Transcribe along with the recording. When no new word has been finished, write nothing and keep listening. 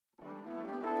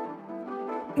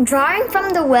Drawing from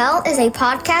the Well is a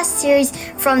podcast series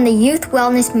from the Youth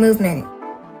Wellness Movement.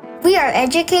 We are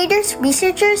educators,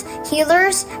 researchers,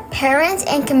 healers, parents,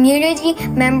 and community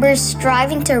members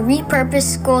striving to repurpose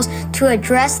schools to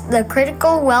address the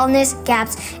critical wellness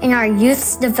gaps in our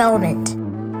youth's development.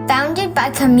 Founded by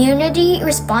Community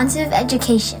Responsive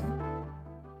Education.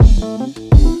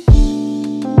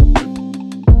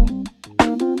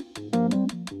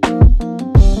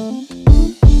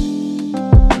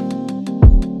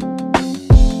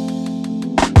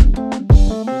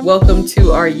 Welcome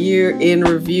to our year in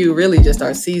review, really just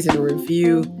our season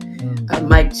review.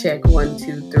 Mic check 1,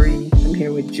 2, 3. I'm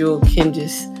here with Jewel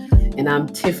Kinges, and I'm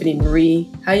Tiffany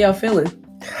Marie. How y'all feeling?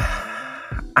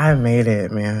 I made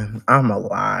it, man. I'm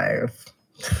alive.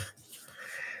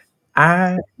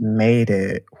 I made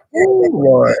it. Ooh,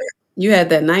 Lord. You had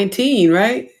that 19,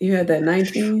 right? You had that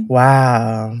 19?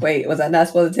 Wow. Wait, was I not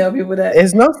supposed to tell people that?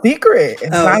 It's no secret.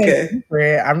 It's not okay. a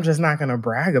secret. I'm just not going to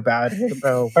brag about it,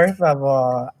 though. First of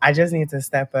all, I just need to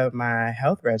step up my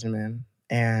health regimen.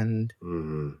 And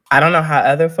I don't know how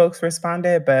other folks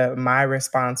responded, but my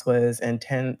response was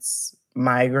intense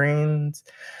migraines,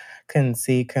 couldn't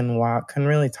see, couldn't walk, couldn't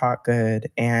really talk good.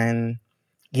 And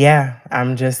yeah,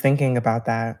 I'm just thinking about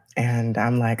that. And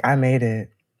I'm like, I made it.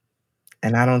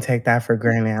 And I don't take that for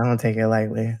granted. I don't take it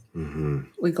lightly.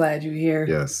 We're glad you're here.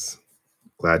 Yes.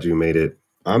 Glad you made it.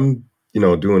 I'm,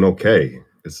 doing okay.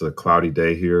 It's a cloudy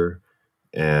day here.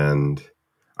 And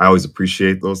I always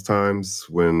appreciate those times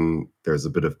when there's a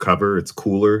bit of cover. It's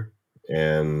cooler.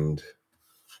 And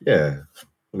yeah,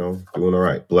 doing all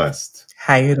right. Blessed.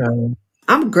 How you doing?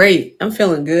 I'm great. I'm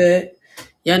feeling good.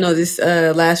 Y'all know this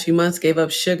last few months gave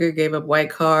up sugar, gave up white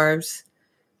carbs.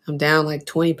 I'm down like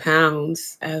 20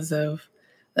 pounds as of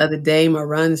the other day. My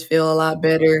runs feel a lot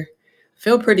better.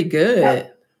 Feel pretty good.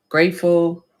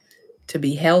 Grateful to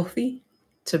be healthy,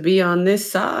 to be on this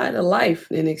side of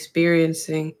life and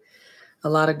experiencing a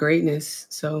lot of greatness.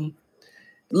 So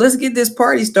let's get this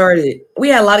party started. We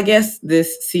had a lot of guests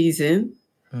this season.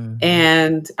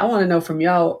 And I want to know from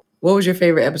y'all, what was your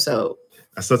favorite episode?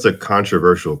 That's such a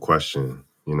controversial question,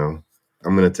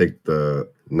 I'm going to take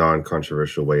the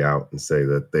non-controversial way out and say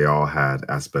that they all had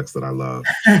aspects that I loved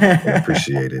and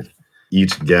appreciated.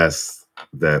 Each guest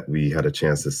that we had a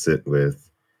chance to sit with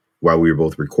while we were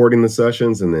both recording the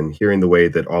sessions and then hearing the way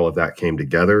that all of that came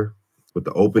together with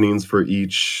the openings for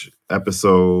each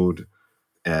episode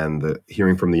and the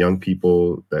hearing from the young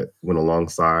people that went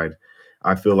alongside,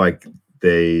 I feel like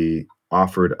they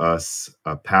offered us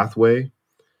a pathway.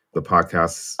 The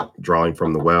podcast Drawing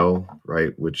from the Well,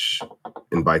 right, which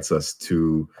invites us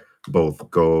to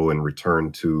both go and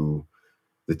return to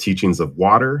the teachings of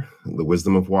water, the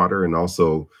wisdom of water, and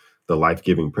also the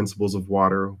life-giving principles of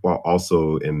water, while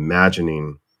also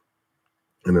imagining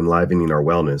and enlivening our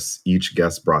wellness. Each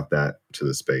guest brought that to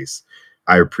the space.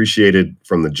 I appreciated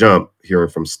from the jump hearing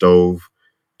from Stove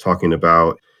talking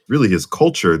about really his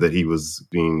culture that he was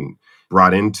being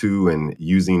brought into and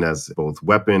using as both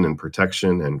weapon and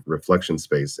protection and reflection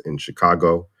space in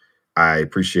Chicago. I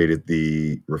appreciated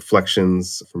the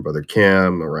reflections from Brother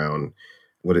Cam around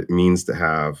what it means to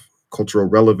have cultural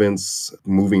relevance,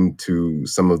 moving to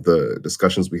some of the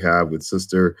discussions we have with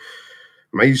Sister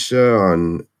Maisha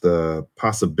on the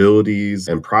possibilities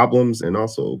and problems and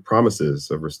also promises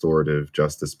of restorative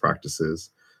justice practices,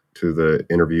 to the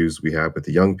interviews we have with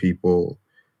the young people,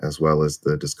 as well as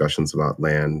the discussions about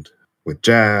land with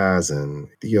Jazz and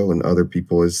Theo and other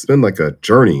people. It's been like a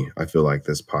journey, I feel like,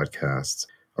 this podcast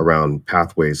around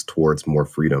pathways towards more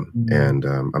freedom. And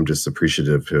I'm just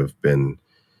appreciative to have been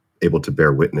able to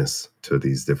bear witness to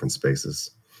these different spaces.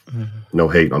 No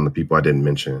hate on the people I didn't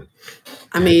mention.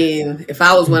 I mean, if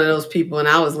I was one of those people and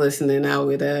I was listening, I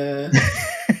would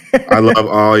I love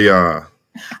all y'all.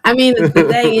 I mean, the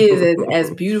thing is,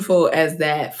 as beautiful as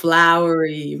that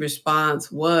flowery response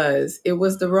was, it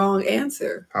was the wrong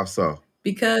answer. How so?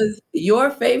 Because your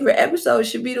favorite episode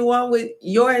should be the one with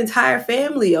your entire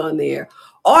family on there,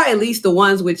 or at least the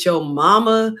ones with your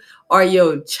mama or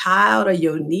your child or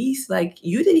your niece. Like,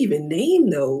 you didn't even name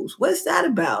those. What's that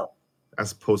about?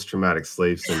 That's post-traumatic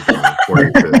slave syndrome,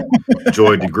 according to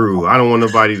Joy DeGruy. I don't want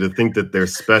nobody to think that they're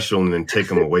special and then take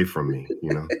them away from me,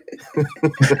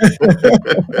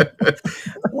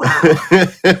 Wow.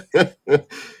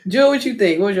 Joe, what you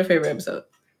think? What was your favorite episode?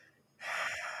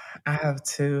 I have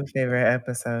two favorite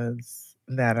episodes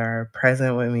that are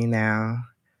present with me now.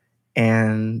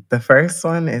 And the first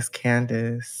one is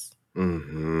Candace.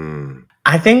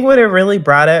 I think what it really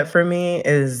brought up for me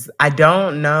is I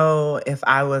don't know if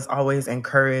I was always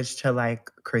encouraged to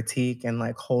critique and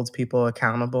hold people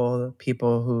accountable,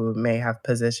 people who may have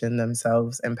positioned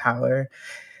themselves in power.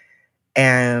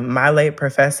 And my late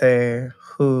professor,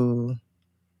 who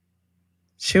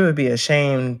she would be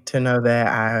ashamed to know that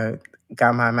I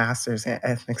got my master's in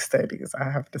ethnic studies, I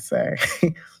have to say.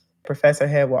 Professor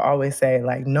Head will always say,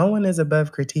 like, no one is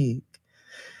above critique.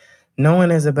 No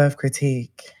one is above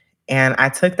critique. And I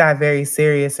took that very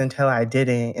serious until I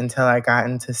didn't, until I got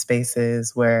into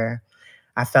spaces where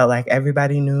I felt like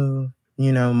everybody knew,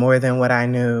 more than what I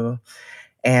knew.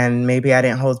 And maybe I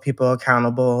didn't hold people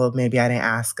accountable. Maybe I didn't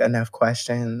ask enough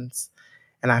questions.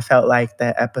 And I felt like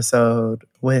the episode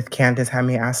with Candace had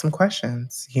me ask some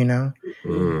questions, and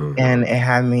it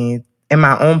had me in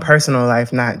my own personal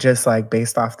life, not just like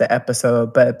based off the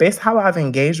episode, but based how I've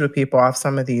engaged with people off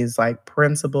some of these like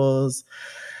principles.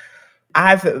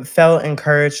 I've felt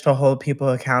encouraged to hold people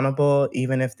accountable,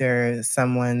 even if there's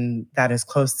someone that is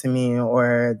close to me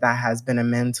or that has been a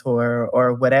mentor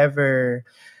or whatever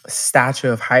statue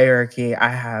of hierarchy I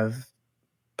have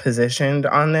positioned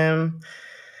on them.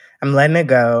 I'm letting it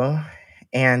go.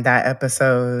 And that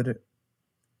episode,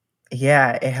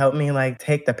 yeah, it helped me like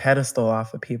take the pedestal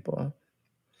off of people.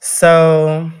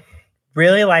 So,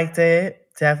 really liked it.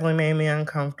 Definitely made me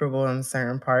uncomfortable in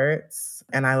certain parts.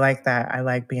 And I like that. I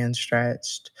like being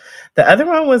stretched. The other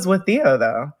one was with Theo,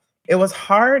 though. It was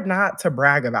hard not to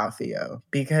brag about Theo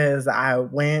because I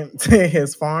went to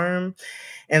his farm.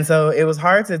 And so it was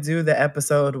hard to do the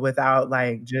episode without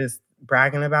like just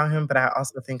bragging about him. But I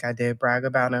also think I did brag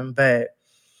about him. But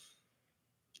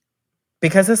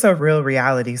because it's a real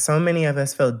reality, so many of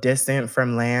us feel distant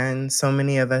from land. So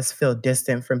many of us feel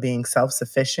distant from being self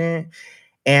sufficient.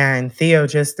 And Theo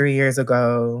just 3 years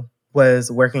ago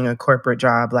was working a corporate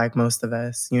job like most of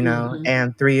us,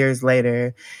 and 3 years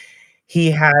later,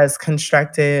 he has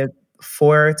constructed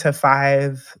 4 to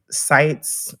 5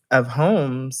 sites of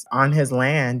homes on his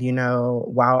land,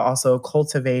 while also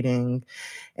cultivating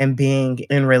and being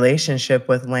in relationship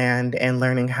with land and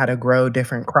learning how to grow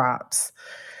different crops.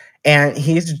 And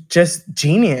he's just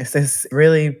genius. It's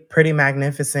really pretty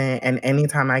magnificent. And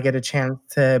anytime I get a chance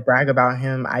to brag about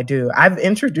him, I do. I've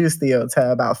introduced Theo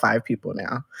to about 5 people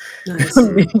now. Nice.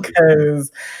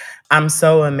 Because I'm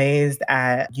so amazed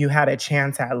at you had a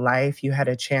chance at life. You had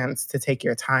a chance to take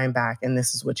your time back, and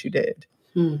this is what you did.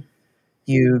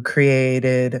 You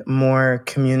created more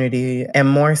community and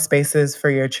more spaces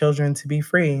for your children to be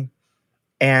free.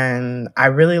 And I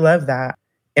really love that.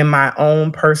 In my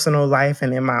own personal life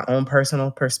and in my own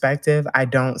personal perspective, I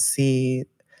don't see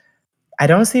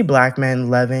Black men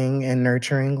loving and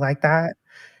nurturing like that.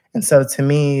 And so to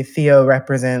me, Theo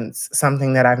represents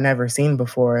something that I've never seen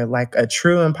before, like a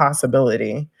true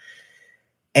impossibility.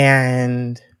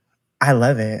 And I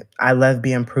love it. I love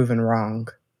being proven wrong.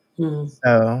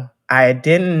 So I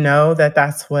didn't know that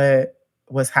that's what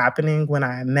was happening when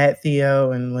I met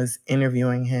Theo and was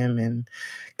interviewing him and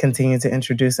continued to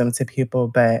introduce him to people.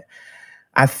 But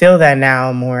I feel that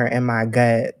now more in my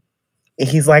gut.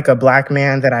 He's like a Black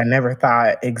man that I never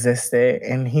thought existed.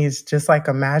 And he's just like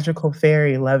a magical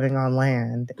fairy living on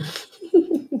land.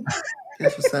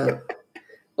 That's what's up.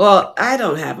 Well, I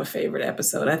don't have a favorite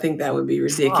episode. I think that would be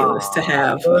ridiculous to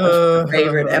have a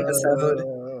favorite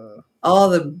episode. All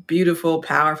the beautiful,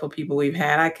 powerful people we've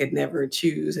had, I could never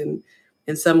choose. And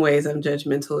in some ways, I'm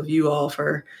judgmental of you all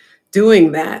for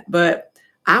doing that. But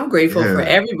I'm grateful for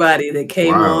everybody that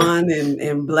came on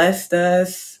and blessed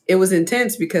us. It was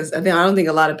intense because I don't think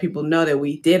a lot of people know that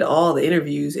we did all the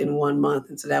interviews in 1 month.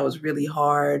 And so that was really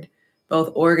hard,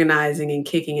 both organizing and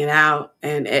kicking it out.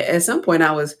 And at some point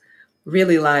I was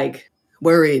really like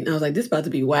worried. I was like, this is about to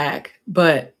be whack.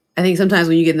 But I think sometimes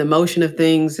when you get in the motion of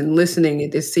things and listening,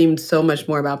 it just seems so much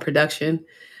more about production.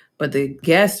 But the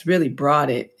guests really brought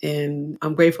it. And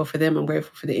I'm grateful for them. I'm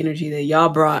grateful for the energy that y'all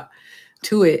brought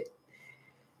to it.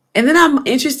 And then I'm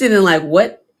interested in like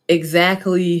what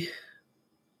exactly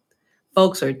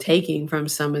folks are taking from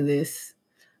some of this.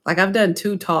 Like I've done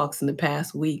 2 talks in the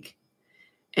past week.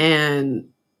 And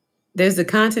there's the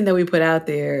content that we put out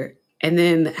there and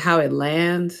then how it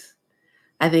lands,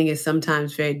 I think is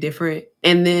sometimes very different.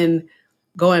 And then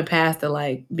going past the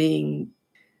like being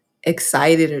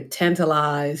excited or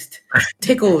tantalized,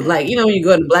 tickled, like, when you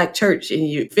go to Black church and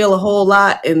you feel a whole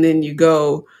lot and then you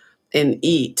go and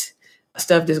eat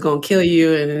stuff that's going to kill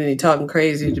you and then you're talking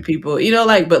crazy to people,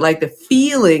 but like the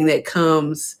feeling that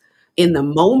comes in the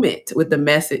moment with the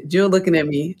message. You're looking at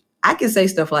me. I can say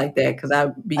stuff like that because I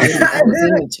was in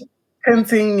the church.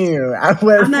 Continue.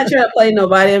 I'm not trying to play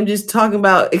nobody. I'm just talking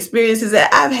about experiences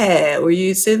that I've had where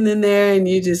you're sitting in there and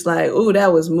you're just like, oh,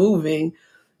 that was moving.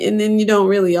 And then you don't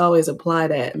really always apply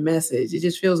that message. It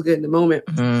just feels good in the moment.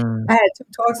 I had 2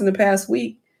 talks in the past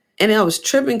week and I was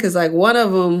tripping because like one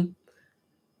of them,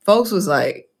 folks was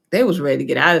like they was ready to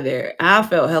get out of there. I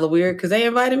felt hella weird because they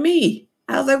invited me.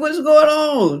 I was like, what is going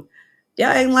on?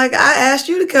 Y'all ain't like, I asked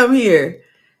you to come here.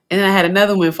 And then I had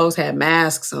another one, folks had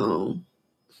masks on.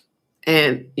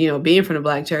 And, being from the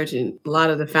Black church and a lot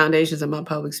of the foundations of my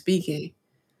public speaking,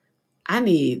 I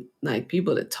need like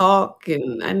people to talk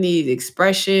and I need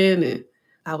expression. And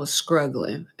I was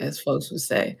struggling, as folks would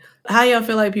say. How y'all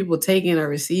feel like people taking or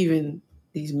receiving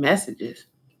these messages?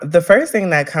 The first thing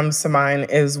that comes to mind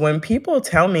is when people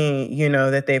tell me,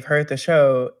 that they've heard the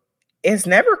show, it's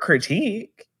never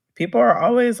critique. People are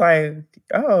always like,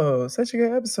 oh, such a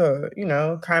good episode,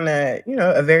 kind of,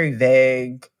 a very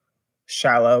vague,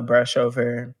 shallow brush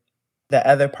over. The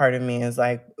other part of me is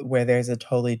like where there's a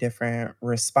totally different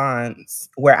response,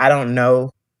 where I don't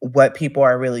know what people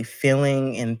are really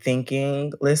feeling and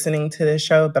thinking listening to this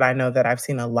show, but I know that I've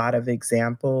seen a lot of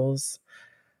examples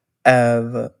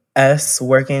of us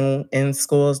working in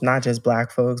schools, not just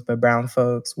Black folks, but brown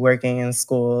folks working in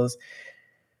schools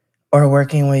or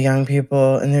working with young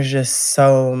people. And there's just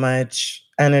so much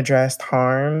unaddressed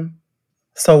harm.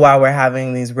 So while we're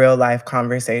having these real life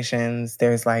conversations,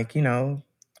 there's like,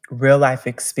 real life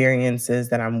experiences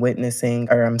that I'm witnessing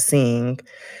or I'm seeing.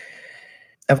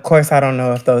 Of course, I don't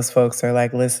know if those folks are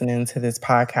like listening to this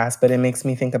podcast, but it makes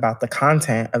me think about the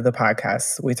content of the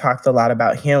podcast. We talked a lot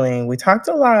about healing. We talked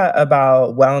a lot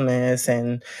about wellness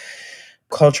and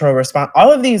cultural response.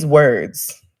 All of these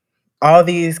words, all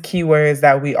these keywords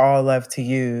that we all love to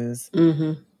use.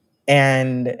 Mm-hmm.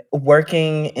 And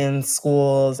working in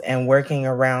schools and working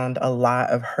around a lot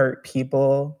of hurt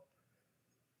people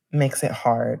makes it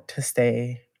hard to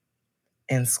stay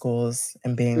in schools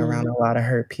and being around a lot of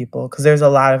hurt people, because there's a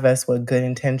lot of us with good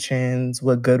intentions,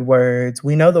 with good words.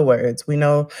 We know the words. We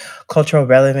know cultural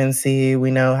relevancy. We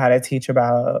know how to teach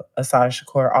about Assata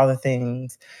Shakur, all the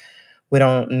things. We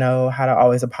don't know how to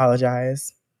always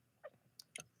apologize.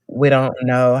 We don't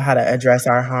know how to address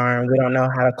our harm. We don't know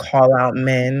how to call out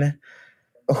men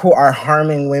who are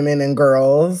harming women and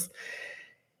girls.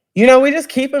 We just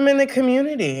keep them in the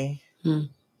community.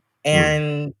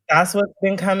 And that's what's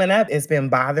been coming up. It's been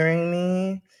bothering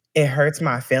me. It hurts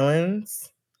my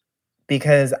feelings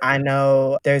because I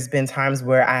know there's been times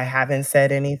where I haven't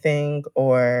said anything,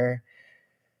 or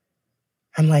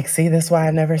I'm like, see, that's why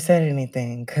I never said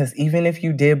anything. Because even if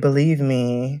you did believe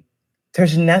me,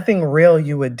 there's nothing real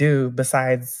you would do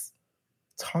besides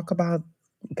talk about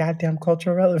goddamn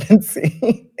cultural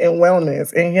relevancy and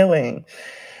wellness and healing.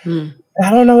 I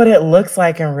don't know what it looks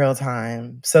like in real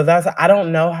time. So I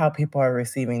don't know how people are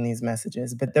receiving these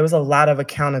messages, but there was a lot of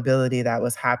accountability that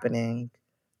was happening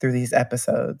through these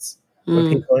episodes where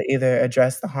people either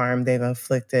address the harm they've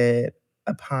inflicted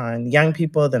upon young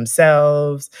people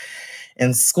themselves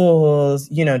in schools,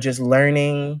 just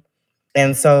learning.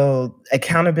 And so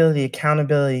accountability,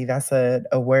 that's a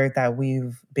word that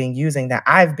we've been using, that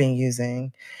I've been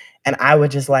using. And I would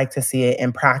just like to see it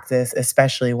in practice,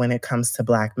 especially when it comes to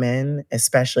Black men,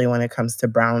 especially when it comes to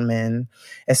brown men,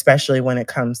 especially when it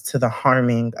comes to the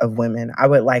harming of women. I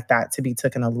would like that to be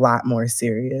taken a lot more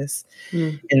serious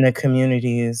in the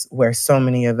communities where so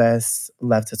many of us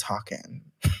love to talk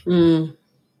in.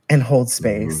 And hold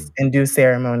space and do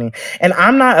ceremony. And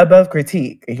I'm not above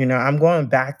critique. I'm going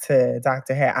back to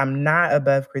Dr. Hay. I'm not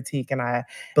above critique. And I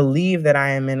believe that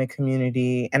I am in a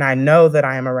community, and I know that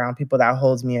I am around people that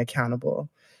holds me accountable.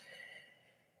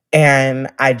 And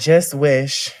I just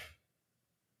wish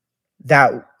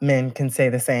that men can say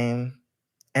the same.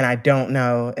 And I don't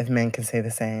know if men can say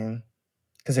the same,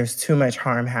 because there's too much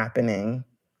harm happening.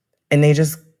 And they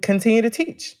just continue to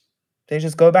teach. They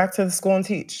just go back to the school and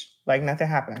teach like nothing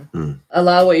happened. A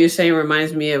lot of what you're saying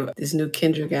reminds me of this new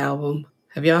Kendrick album.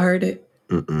 Have y'all heard it?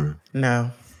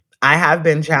 No. I have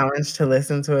been challenged to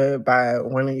listen to it by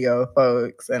one of your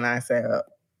folks, and I said,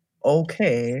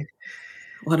 okay.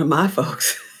 One of my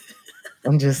folks.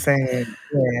 I'm just saying,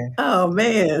 yeah. Oh,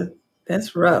 man.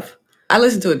 That's rough. I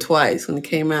listened to it twice when it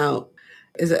came out.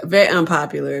 It's a very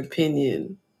unpopular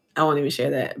opinion. I won't even share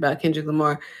that about Kendrick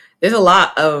Lamar. There's a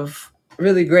lot of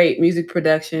really great music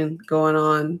production going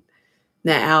on in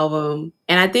that album.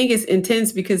 And I think it's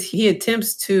intense because he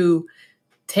attempts to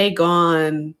take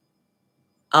on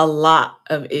a lot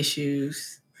of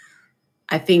issues.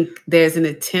 I think there's an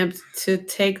attempt to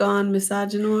take on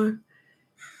misogyny.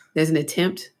 There's an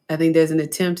attempt. I think there's an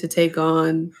attempt to take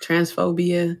on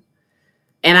transphobia.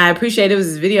 And I appreciate, it was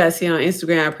this video I seen on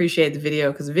Instagram. I appreciate the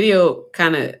video because the video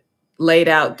kind of laid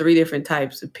out 3 different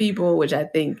types of people, which I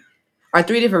think are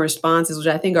 3 different responses, which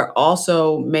I think are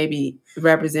also maybe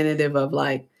representative of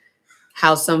like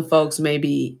how some folks may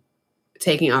be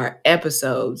taking our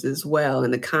episodes as well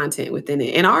and the content within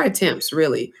it and our attempts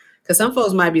really Because some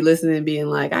folks might be listening and being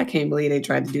like, I can't believe they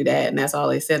tried to do that. And that's all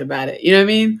they said about it. You know what I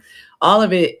mean? All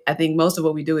of it, I think most of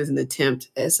what we do is an attempt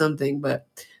at something. But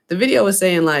the video was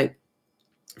saying, like,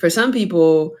 for some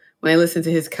people, when they listen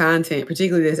to his content,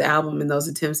 particularly this album and those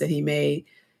attempts that he made,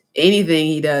 anything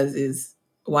he does is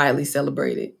widely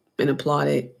celebrated and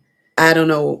applauded. I don't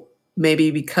know,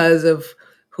 maybe because of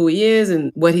who he is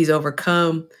and what he's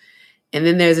overcome. And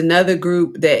then there's another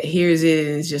group that hears it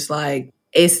and is just like,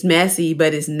 it's messy,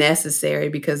 but it's necessary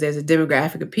because there's a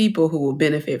demographic of people who will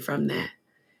benefit from that.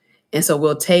 And so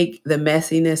we'll take the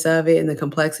messiness of it and the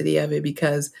complexity of it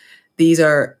because these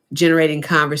are generating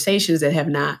conversations that have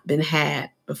not been had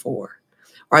before,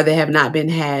 or they have not been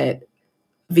had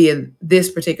via this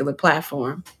particular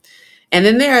platform. And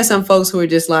then there are some folks who are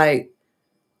just like,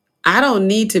 I don't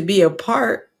need to be a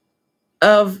part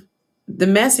of the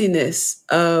messiness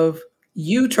of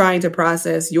you trying to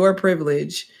process your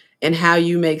privilege and how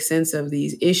you make sense of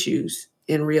these issues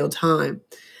in real time.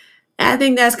 And I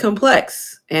think that's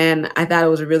complex. And I thought it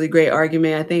was a really great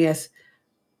argument. I think that's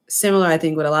similar, I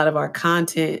think, with a lot of our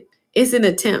content. It's an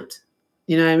attempt,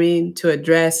 you know what I mean, to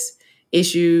address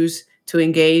issues, to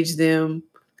engage them.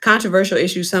 Controversial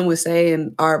issues, some would say,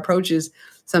 and our approaches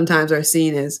sometimes are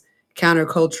seen as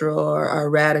countercultural or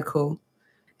radical.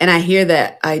 And I hear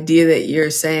that idea that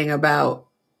you're saying about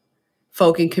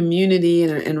folk in community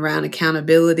and around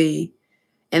accountability.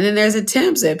 And then there's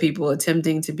attempts at people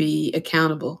attempting to be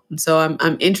accountable. And so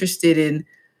I'm interested in,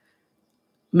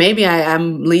 maybe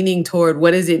I'm leaning toward,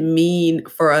 what does it mean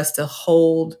for us to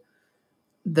hold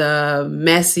the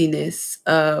messiness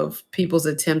of people's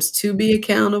attempts to be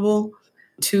accountable,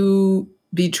 to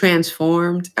be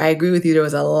transformed? I agree with you. There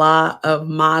was a lot of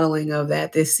modeling of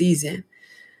that this season,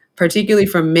 particularly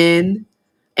from men.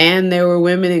 And there were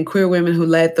women and queer women who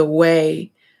led the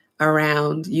way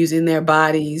around using their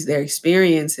bodies, their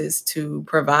experiences to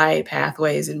provide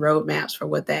pathways and roadmaps for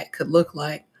what that could look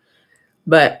like.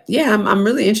 But yeah, I'm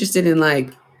really interested in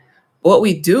like what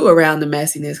we do around the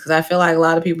messiness, because I feel like a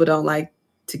lot of people don't like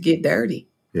to get dirty.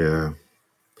 Yeah.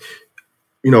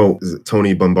 You know, is it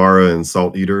Tony Bambara in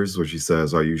Salt Eaters, where she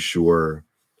says, "Are you sure,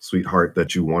 sweetheart,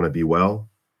 that you want to be well?"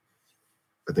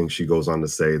 I think she goes on to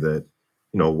say that,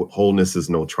 you know, wholeness is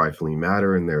no trifling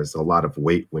matter, and there's a lot of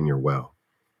weight when you're well.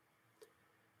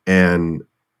 And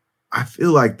I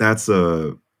feel like that's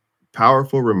a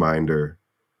powerful reminder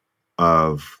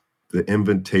of the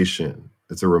invitation.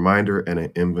 It's a reminder and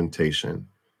an invitation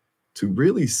to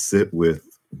really sit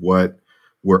with what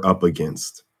we're up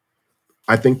against.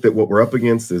 I think that what we're up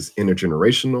against is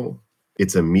intergenerational.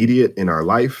 It's immediate in our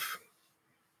life.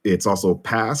 It's also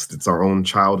past. It's our own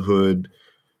childhood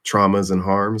traumas and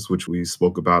harms, which we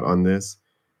spoke about on this.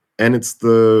 And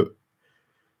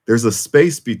there's a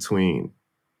space between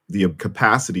the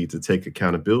capacity to take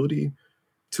accountability,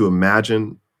 to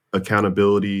imagine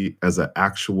accountability as an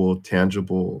actual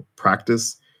tangible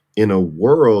practice in a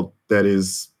world that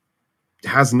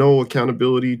has no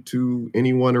accountability to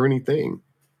anyone or anything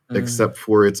except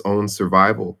for its own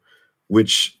survival,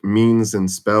 which means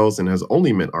and spells and has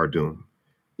only meant our doom.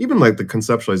 Even like the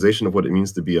conceptualization of what it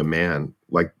means to be a man,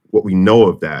 like what we know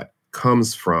of that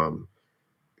comes from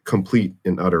complete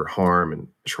and utter harm and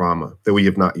trauma that we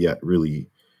have not yet really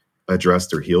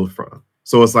addressed or healed from.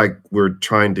 So it's like we're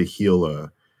trying to heal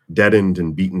a deadened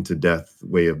and beaten to death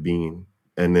way of being,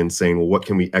 and then saying, well, what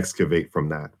can we excavate from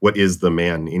that? What is the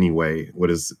man anyway? What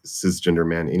is cisgender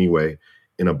man anyway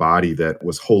in a body that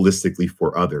was holistically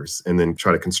for others? And then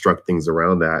try to construct things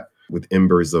around that with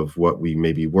embers of what we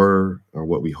maybe were or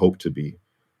what we hope to be.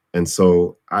 And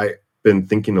so I've been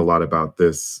thinking a lot about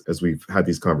this as we've had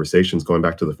these conversations, going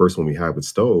back to the first one we had with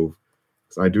Stove,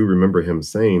 because I do remember him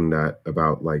saying that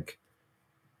about like,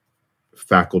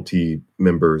 faculty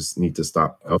members need to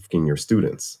stop fucking your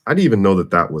students. I didn't even know that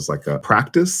that was like a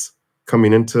practice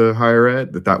coming into higher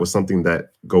ed, that was something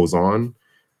that goes on.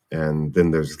 And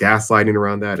then there's gaslighting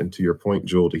around that. And to your point,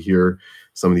 Jewel, to hear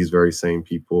some of these very same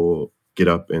people get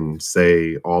up and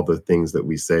say all the things that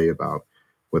we say about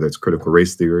whether it's critical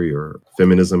race theory or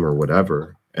feminism or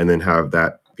whatever, and then have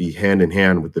that be hand in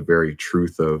hand with the very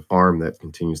truth of harm that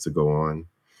continues to go on.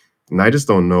 And I just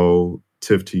don't know,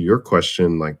 Tiff, to your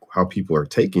question, like how people are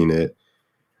taking it.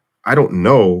 I don't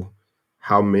know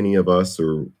how many of us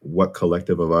or what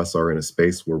collective of us are in a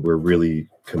space where we're really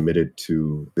committed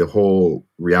to the whole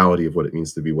reality of what it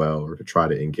means to be well, or to try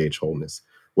to engage wholeness,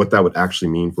 what that would actually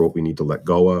mean for what we need to let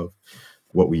go of,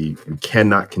 what we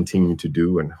cannot continue to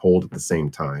do and hold at the same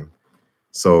time.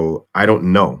 So I don't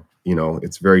know,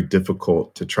 it's very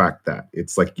difficult to track that.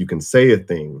 It's like you can say a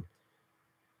thing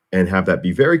and have that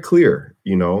be very clear,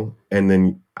 and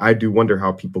then I do wonder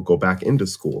how people go back into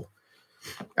school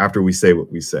after we say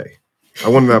what we say? I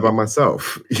wonder that about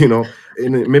myself,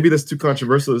 and maybe that's too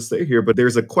controversial to say here, but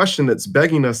there's a question that's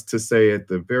begging us to say at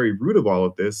the very root of all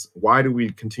of this, why do we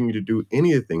continue to do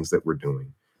any of the things that we're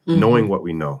doing, knowing what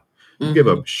we know? You give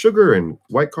up sugar and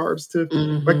white carbs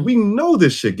we know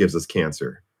this shit gives us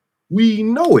cancer. We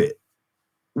know it.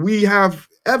 We have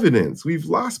evidence. We've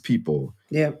lost people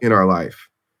in our life.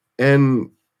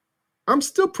 And I'm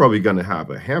still probably going to have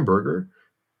a hamburger,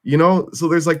 So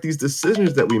there's like these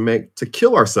decisions that we make to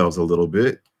kill ourselves a little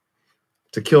bit,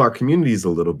 to kill our communities a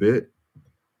little bit.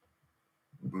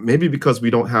 Maybe because we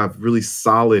don't have really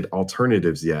solid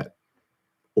alternatives yet.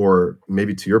 Or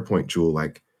maybe to your point, Jewel,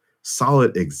 like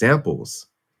solid examples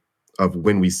of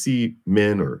when we see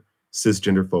men or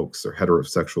cisgender folks or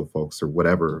heterosexual folks or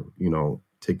whatever,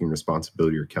 taking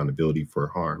responsibility or accountability for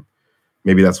harm.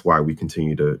 Maybe that's why we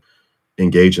continue to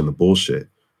engage in the bullshit.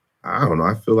 I don't know.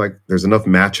 I feel like there's enough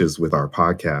matches with our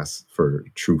podcast for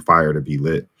true fire to be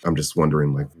lit. I'm just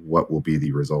wondering, what will be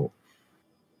the result?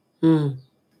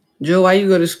 Joe, why you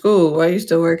go to school? Why you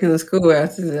still working in school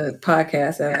after the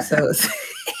podcast episodes?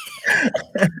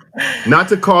 Not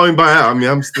to call him by out. I mean,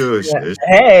 I'm still.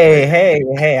 Hey!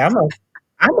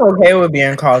 I'm okay with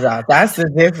being called out. That's the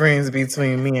difference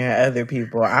between me and other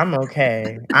people. I'm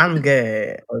okay. I'm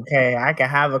good. Okay, I can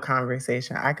have a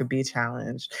conversation. I could be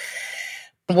challenged.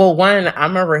 Well, one,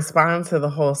 I'm gonna respond to the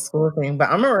whole school thing, but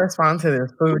I'm gonna respond to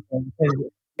this food thing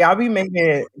because y'all be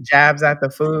making jabs at the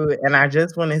food, and I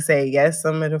just want to say, yes,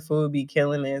 some of the food be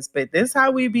killing us, but this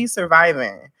how we be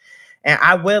surviving. And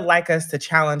I would like us to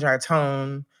challenge our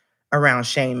tone around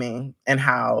shaming and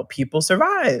how people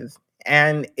survive.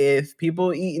 And if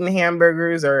people eating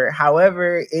hamburgers or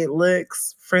however it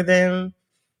looks for them,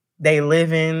 they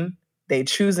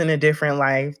choosing a different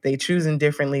life, they choosing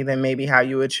differently than maybe how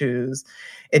you would choose.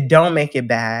 It don't make it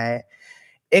bad.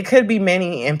 It could be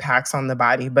many impacts on the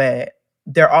body, but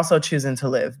they're also choosing to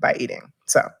live by eating.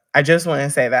 So I just want to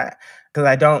say that because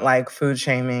I don't like food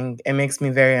shaming. It makes me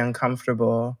very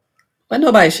uncomfortable. Why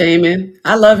nobody shaming?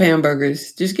 I love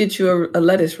hamburgers. Just get you a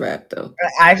lettuce wrap, though.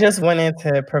 I just wanted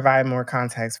to provide more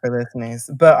context for listeners.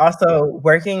 But also,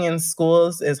 working in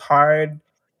schools is hard.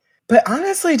 But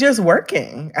honestly, just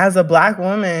working as a Black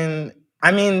woman,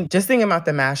 I mean, just thinking about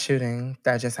the mass shooting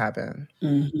that just happened.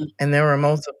 And there were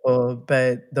multiple,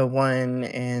 but the one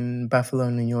in Buffalo,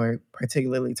 New York,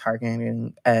 particularly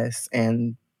targeting us.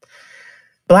 And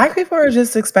Black people are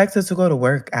just expected to go to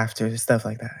work after stuff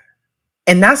like that.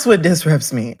 And that's what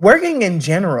disrupts me. Working in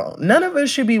general, none of us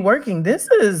should be working. This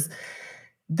is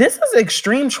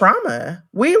extreme trauma.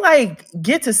 We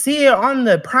get to see it on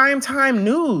the primetime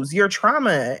news, your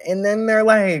trauma. And then they're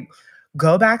like,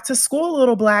 go back to school,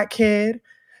 little Black kid.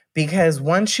 Because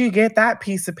once you get that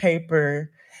piece of paper,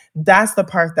 that's the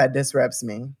part that disrupts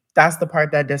me. That's the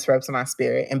part that disrupts my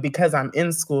spirit. And because I'm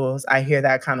in schools, I hear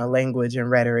that kind of language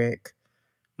and rhetoric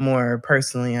more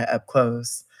personally and up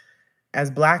close. As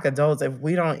Black adults, if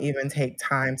we don't even take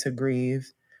time to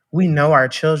grieve, we know our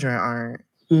children aren't.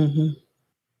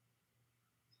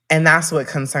 And that's what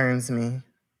concerns me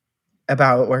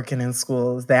about working in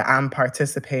schools, that I'm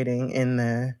participating in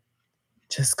the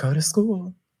just go to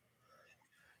school,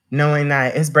 knowing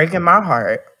that it's breaking my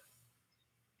heart.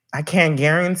 I can't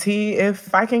guarantee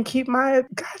if I can keep my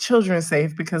godchildren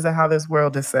safe because of how this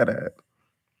world is set up.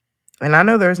 And I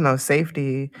know there's no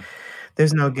safety,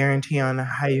 there's no guarantee on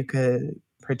how you could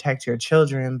protect your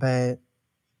children, but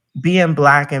being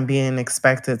Black and being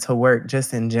expected to work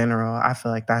just in general, I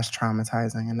feel like that's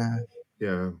traumatizing enough.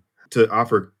 Yeah. To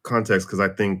offer context, because I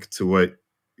think to what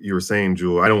you were saying,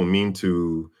 Jewel, I don't mean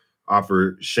to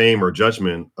offer shame or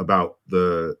judgment about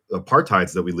the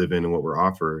apartheids that we live in and what we're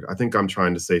offered. I think I'm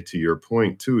trying to say to your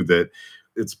point too, that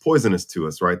it's poisonous to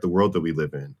us, right? The world that we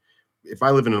live in. If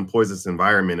I live in a poisonous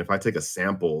environment, if I take a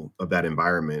sample of that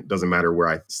environment, doesn't matter where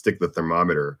I stick the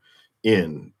thermometer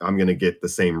in, I'm going to get the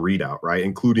same readout, right?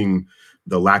 Including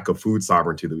the lack of food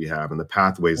sovereignty that we have and the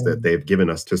pathways that they've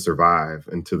given us to survive,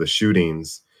 and to the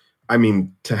shootings. I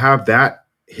mean, to have that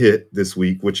hit this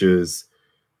week, which is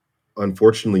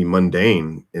unfortunately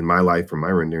mundane in my life or my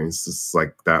renderings, it's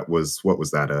like that was, what was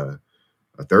that, a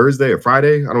Thursday, a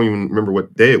Friday? I don't even remember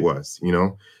what day it was,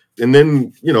 And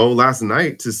then, last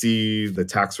night to see the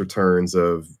tax returns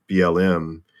of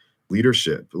BLM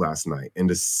leadership last night, and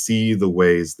to see the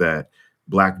ways that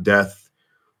Black death,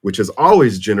 which has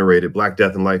always generated, Black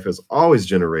death in life has always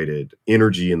generated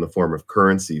energy in the form of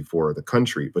currency for the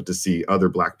country, but to see other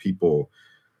Black people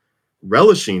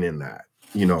relishing in that,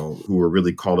 who were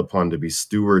really called upon to be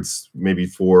stewards, maybe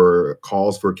for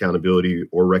calls for accountability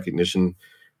or recognition,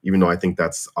 even though I think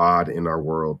that's odd in our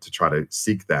world to try to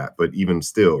seek that. But even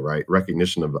still, right,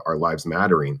 recognition of our lives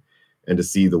mattering, and to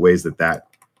see the ways that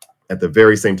at the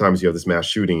very same time as you have this mass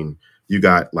shooting, you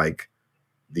got like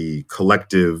the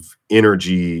collective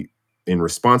energy in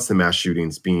response to mass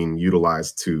shootings being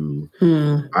utilized to,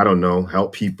 I don't know,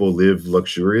 help people live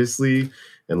luxuriously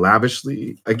and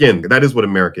lavishly. Again, that is what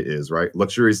America is, right?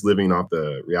 Luxurious living off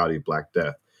the reality of Black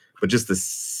death. But just to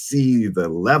see the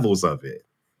levels of it,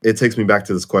 it takes me back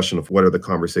to this question of what are the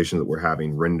conversations that we're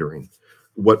having rendering?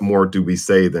 What more do we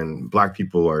say than Black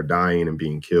people are dying and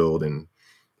being killed and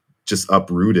just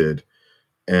uprooted?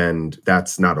 And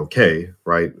that's not okay,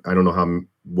 right? I don't know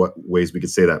what ways we could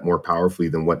say that more powerfully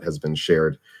than what has been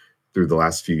shared through the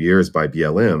last few years by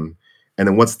BLM. And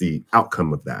then what's the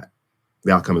outcome of that?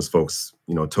 The outcome is folks,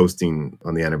 toasting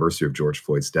on the anniversary of George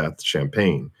Floyd's death,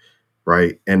 champagne,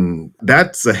 right? And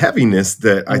that's a heaviness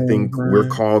that I think we're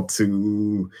called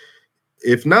to,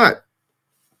 if not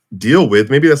deal with,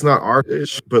 maybe that's not our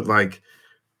ish, but like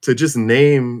to just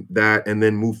name that and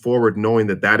then move forward knowing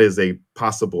that that is a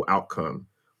possible outcome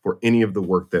for any of the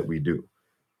work that we do.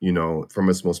 From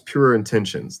its most pure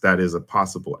intentions, that is a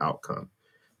possible outcome.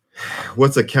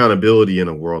 What's accountability in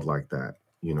a world like that?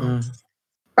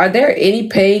 Are there any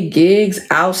paid gigs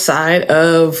outside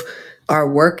of our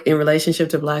work in relationship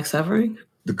to Black suffering?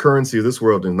 The currency of this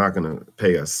world is not going to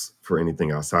pay us for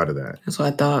anything outside of that. That's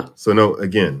what I thought. So no,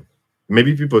 again,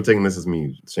 maybe people are taking this as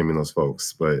me shaming those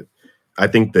folks, but I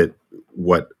think that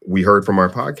what we heard from our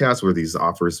podcast were these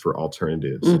offers for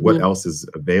alternatives. Mm-hmm. What else is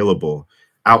available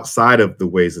outside of the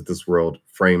ways that this world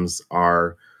frames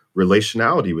our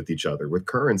relationality with each other, with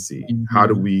currency? Mm-hmm. How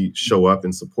do we show up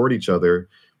and support each other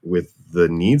with the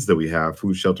needs that we have,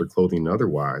 food, shelter, clothing, and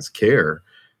otherwise, care,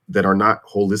 that are not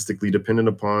holistically dependent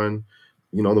upon,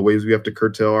 the ways we have to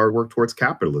curtail our work towards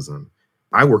capitalism?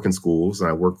 I work in schools and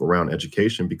I work around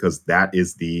education because that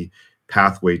is the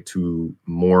pathway to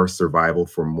more survival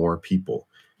for more people.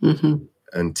 Mm-hmm.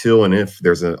 Until and if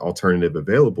there's an alternative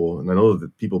available. And I know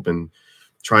that people have been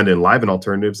trying to enliven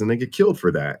alternatives and they get killed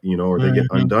for that, or they get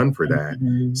undone for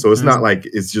that. So it's not like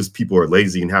it's just people are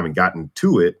lazy and haven't gotten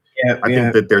to it. I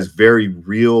think that there's very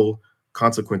real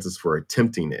consequences for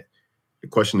attempting it. The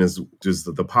question is, does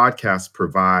the podcast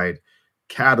provide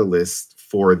catalysts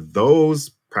for those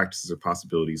practices or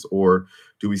possibilities? Or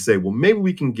do we say, well, maybe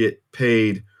we can get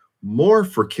paid more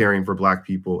for caring for Black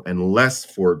people and less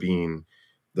for being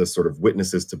the sort of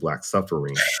witnesses to Black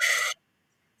suffering?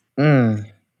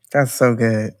 That's so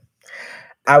good.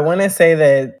 I want to say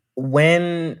that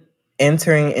when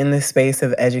entering in the space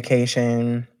of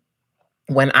education,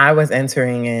 when I was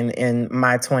entering in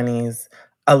my 20s,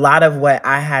 a lot of what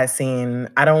I had seen,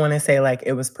 I don't want to say like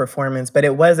it was performance, but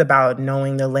it was about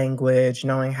knowing the language,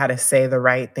 knowing how to say the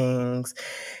right things.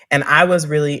 And I was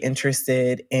really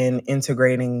interested in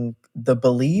integrating the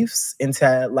beliefs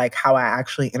into like how I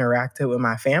actually interacted with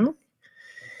my family.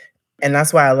 And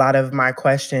that's why a lot of my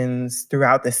questions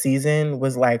throughout the season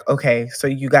was like, okay, so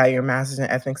you got your master's in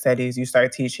ethnic studies, you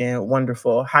start teaching,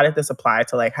 wonderful. How did this apply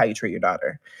to like how you treat your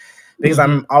daughter? Because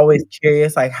I'm always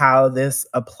curious like how this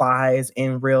applies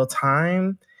in real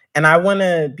time. And I want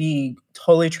to be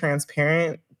totally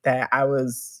transparent that I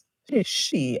was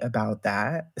shitty about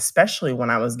that, especially when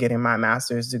I was getting my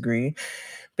master's degree.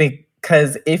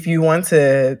 Because if you want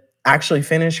to actually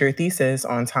finish your thesis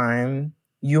on time,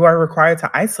 you are required to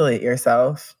isolate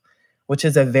yourself, which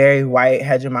is a very white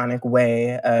hegemonic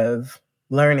way of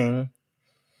learning.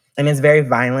 And it's very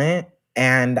violent.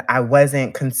 And I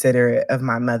wasn't considerate of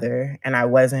my mother, and I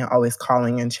wasn't always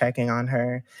calling and checking on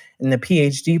her. In the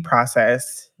PhD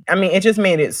process, I mean, it just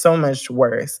made it so much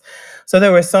worse. So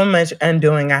there was so much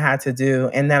undoing I had to do,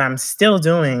 and that I'm still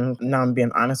doing. Now I'm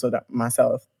being honest with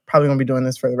myself. Probably gonna be doing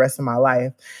this for the rest of my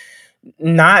life.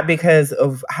 Not because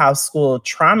of how school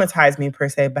traumatized me per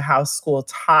se, but how school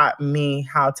taught me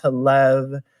how to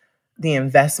love the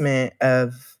investment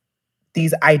of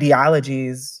these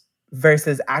ideologies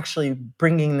versus actually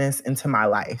bringing this into my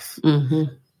life,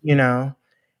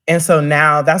 And so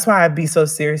now that's why I'd be so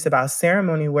serious about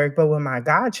ceremony work, but with my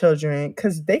godchildren,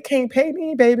 because they can't pay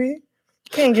me, baby.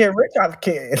 You can't get rich off of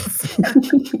kids.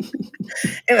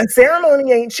 And a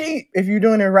ceremony ain't cheap if you're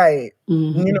doing it right.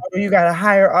 You got to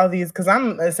hire all these, because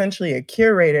I'm essentially a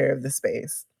curator of the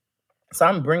space. So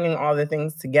I'm bringing all the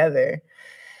things together.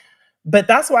 But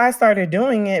that's why I started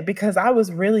doing it, because I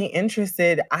was really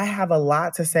interested. I have a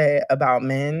lot to say about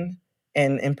men,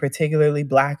 and particularly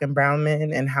Black and brown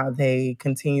men, and how they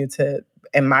continue to,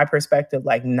 in my perspective,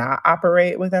 like not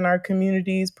operate within our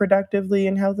communities productively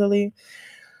and healthily.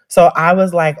 So I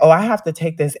was like, oh, I have to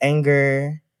take this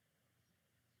anger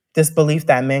this belief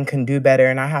that men can do better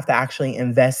and I have to actually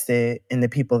invest it in the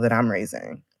people that I'm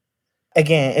raising.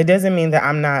 Again, it doesn't mean that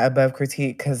I'm not above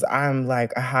critique because I'm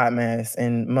like a hot mess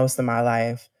in most of my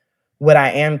life. What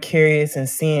I am curious and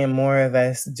seeing more of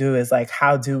us do is like,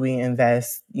 how do we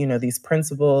invest, these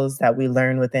principles that we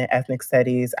learn within ethnic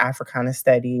studies, Africana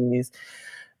studies,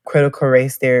 critical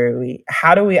race theory?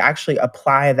 How do we actually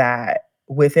apply that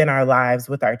within our lives,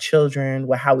 with our children,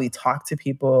 with how we talk to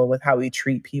people, with how we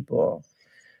treat people?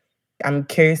 I'm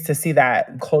curious to see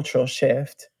that cultural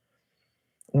shift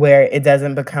where it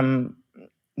doesn't become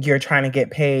you're trying to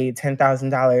get paid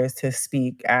 $10,000 to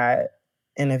speak at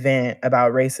an event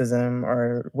about racism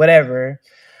or whatever,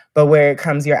 but where it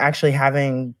comes you're actually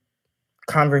having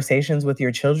conversations with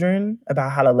your children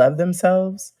about how to love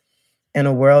themselves in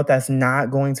a world that's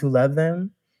not going to love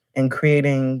them, and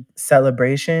creating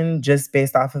celebration just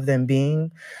based off of them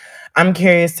being. I'm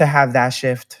curious to have that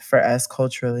shift for us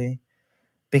culturally,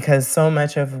 because so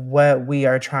much of what we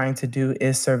are trying to do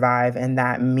is survive, and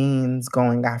that means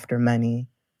going after money.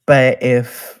 But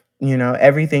if,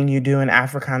 everything you do in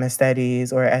Africana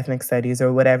studies or ethnic studies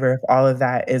or whatever, if all of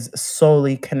that is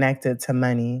solely connected to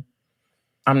money,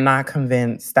 I'm not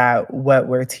convinced that what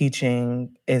we're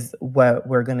teaching is what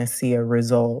we're going to see a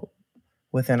result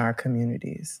within our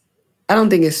communities. I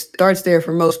don't think it starts there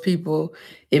for most people,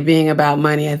 it being about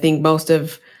money. I think most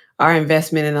of our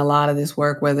investment in a lot of this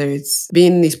work, whether it's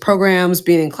being in these programs,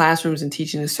 being in classrooms and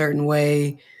teaching a certain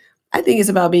way, I think it's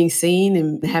about being seen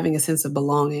and having a sense of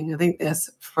belonging. I think that's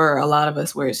for a lot of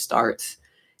us where it starts.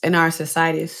 And our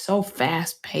society is so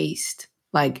fast paced.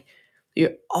 Like,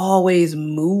 you're always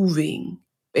moving.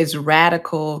 It's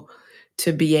radical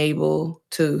to be able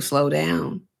to slow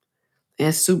down. And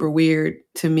it's super weird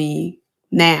to me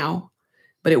now,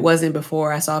 but it wasn't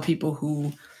before. I saw people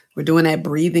who were doing that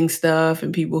breathing stuff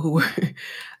and people who were,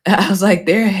 I was like,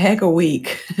 they're hecka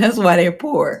weak. That's why they're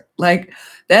poor. Like,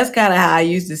 that's kind of how I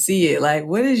used to see it. Like,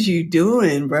 what is you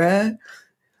doing, bruh?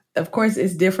 Of course,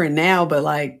 it's different now, but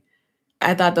like,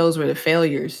 I thought those were the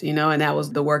failures, and that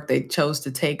was the work they chose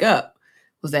to take up,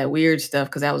 was that weird stuff,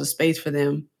 because that was a space for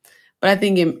them. But I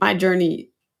think in my journey,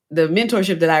 the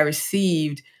mentorship that I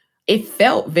received, it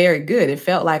felt very good. It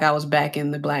felt like I was back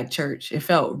in the Black church. It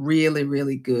felt really,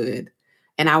 really good.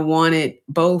 And I wanted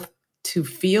both to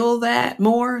feel that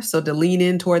more, so to lean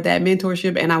in toward that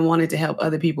mentorship, and I wanted to help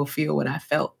other people feel what I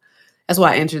felt. That's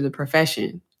why I entered the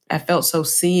profession. I felt so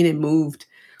seen and moved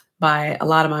by a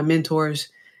lot of my mentors,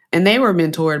 and they were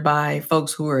mentored by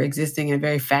folks who were existing in a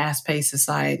very fast-paced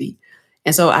society.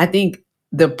 And so I think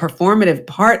the performative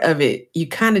part of it, you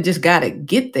kind of just got to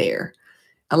get there.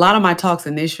 A lot of my talks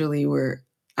initially were,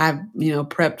 I,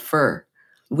 prepped for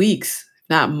weeks,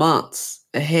 not months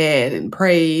ahead, and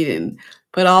prayed and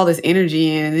put all this energy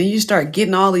in. And then you start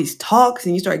getting all these talks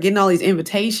and you start getting all these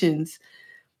invitations,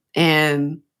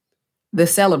 and the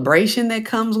celebration that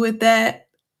comes with that,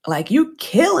 like, you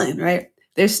killing, right?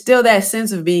 There's still that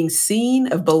sense of being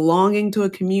seen, of belonging to a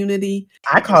community.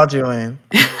 I called you in.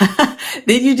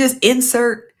 Then you just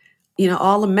insert,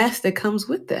 all the mess that comes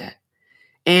with that.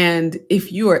 And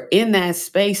if you are in that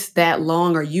space that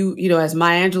long, or as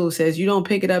Maya Angelou says, you don't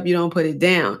pick it up, you don't put it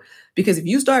down. Because if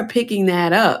you start picking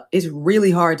that up, it's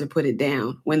really hard to put it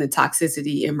down when the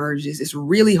toxicity emerges. It's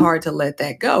really hard to let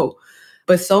that go.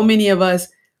 But so many of us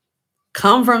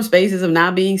come from spaces of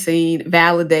not being seen,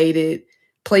 validated,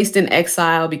 placed in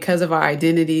exile because of our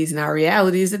identities and our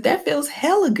realities, that feels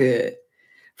hella good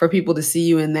for people to see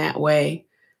you in that way.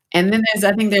 And then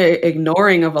I think, they're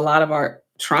ignoring of a lot of our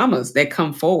traumas that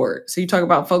come forward. So you talk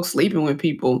about folks sleeping with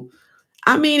people.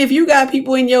 I mean, if you got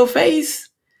people in your face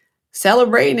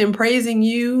celebrating and praising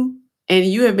you, and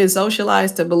you have been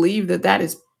socialized to believe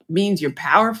that means you're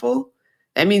powerful,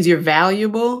 that means you're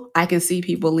valuable, I can see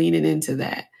people leaning into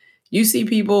that. You see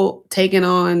people taking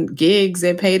on gigs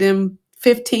that pay them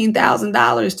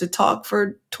 $15,000 to talk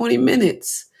for 20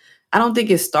 minutes. I don't think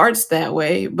it starts that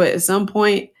way, but at some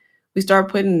point we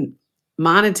start putting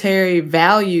monetary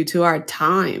value to our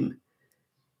time,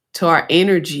 to our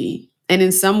energy. And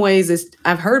in some ways,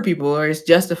 I've heard people, or it's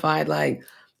justified, like,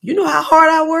 you know how hard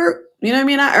I work? You know what I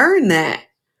mean? I earned that.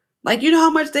 Like, you know how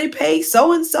much they pay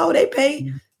so-and-so? They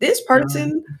pay this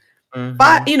person $5,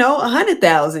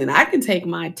 100,000. I can take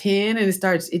my 10, and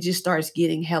it just starts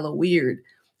getting hella weird.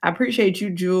 I appreciate you,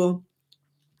 Jewel.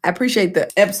 I appreciate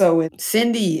the episode with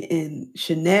Cindy and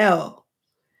Chanel,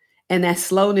 and that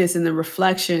slowness and the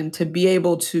reflection to be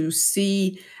able to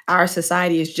see our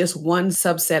society as just one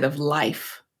subset of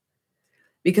life.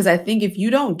 Because I think if you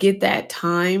don't get that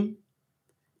time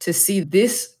to see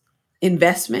this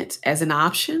investment as an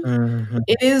option,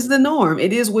 it is the norm.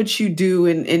 It is what you do,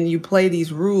 and you play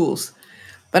these rules.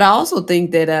 But I also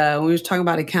think that when we were talking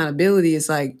about accountability, it's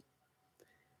like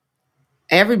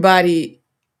everybody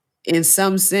in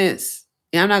some sense,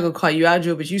 and I'm not gonna call you out,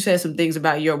 Drew, but you said some things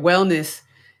about your wellness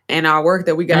and our work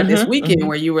that we got this weekend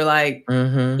where you were like,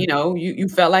 you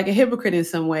felt like a hypocrite in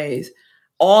some ways.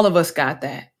 All of us got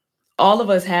that. All of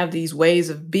us have these ways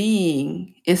of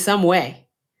being in some way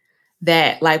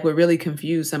that like would really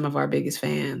confuse some of our biggest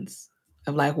fans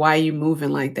of like, why are you moving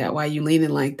like that? Why are you leaning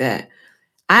like that?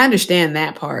 I understand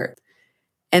that part.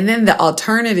 And then the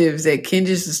alternatives that Ken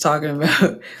just is talking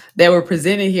about that were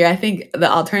presented here, I think the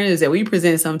alternatives that we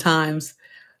present sometimes,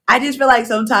 I just feel like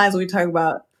sometimes when we talk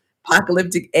about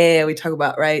apocalyptic air, we talk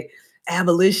about, right,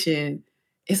 abolition.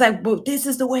 It's like, well, this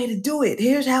is the way to do it.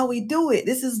 Here's how we do it.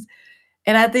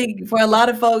 And I think for a lot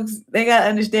of folks, they got to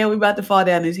understand we're about to fall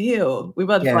down this hill. We're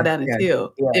about to fall down this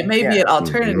hill. It may be an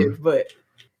alternative, but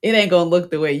it ain't going to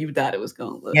look the way you thought it was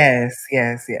going to look. Yes.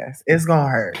 It's going to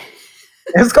hurt.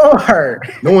 It's going to hurt.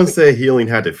 No one said healing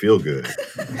had to feel good.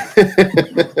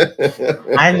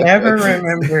 I never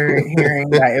remember hearing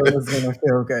that it was going to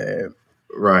feel good.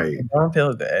 Right. It don't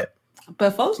feel good.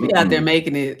 But folks be out there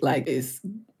making it like it's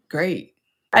great.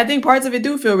 I think parts of it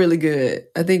do feel really good.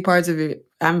 I think parts of it,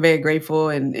 I'm very grateful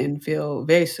and feel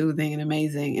very soothing and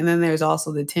amazing. And then there's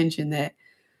also the tension that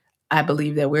I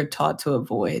believe that we're taught to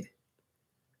avoid.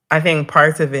 I think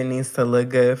parts of it needs to look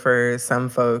good for some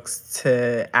folks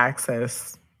to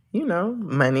access,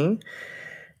 money.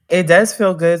 It does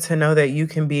feel good to know that you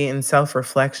can be in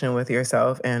self-reflection with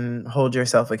yourself and hold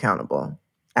yourself accountable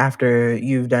after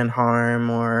you've done harm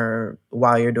or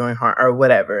while you're doing harm or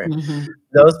whatever.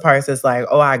 Those parts is like,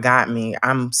 oh, I got me.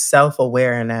 I'm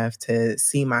self-aware enough to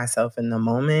see myself in the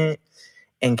moment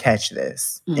and catch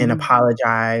this and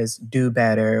apologize, do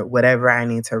better, whatever I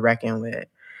need to reckon with.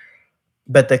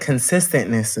 But the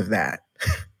consistentness of that,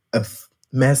 of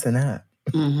messing up,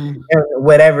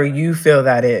 whatever you feel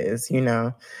that is,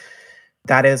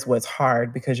 that is what's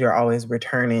hard because you're always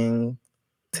returning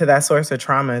to that source of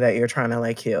trauma that you're trying to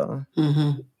like heal,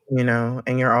 and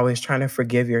you're always trying to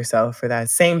forgive yourself for that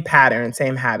same pattern,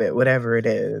 same habit, whatever it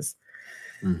is.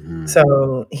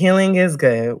 So healing is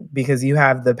good because you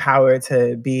have the power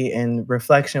to be in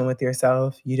reflection with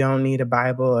yourself. You don't need a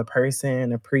Bible, a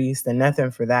person, a priest, and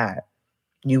nothing for that.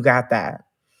 You got that.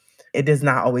 It does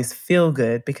not always feel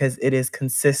good because it is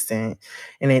consistent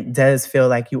and it does feel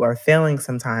like you are failing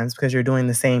sometimes because you're doing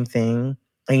the same thing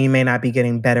and you may not be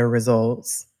getting better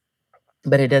results,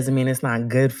 but it doesn't mean it's not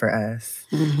good for us.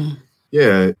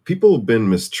 Yeah, people have been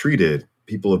mistreated.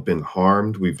 People have been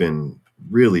harmed. We've been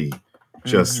really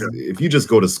just, if you just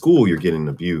go to school, you're getting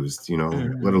abused,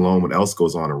 let alone what else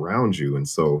goes on around you. And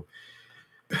so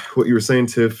what you were saying,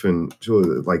 Tiff and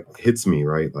Julia, like hits me,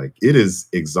 right? Like it is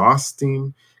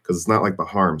exhausting because it's not like the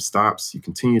harm stops. You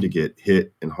continue to get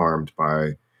hit and harmed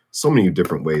by so many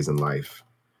different ways in life,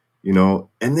 and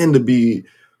then to be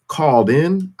called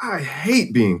in. I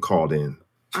hate being called in.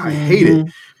 I hate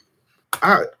it.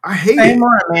 I hate it. Say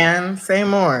more, man. Say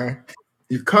more.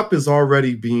 Your cup is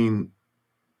already being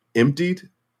emptied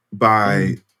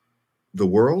by the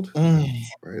world. Right?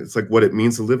 It's like what it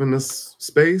means to live in this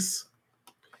space.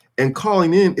 And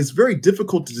calling in is very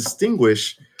difficult to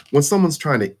distinguish when someone's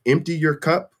trying to empty your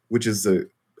cup, which is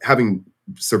having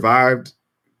survived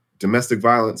domestic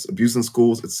violence, abuse in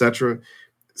schools, etc.,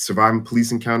 surviving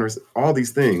police encounters, all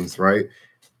these things, right?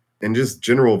 And just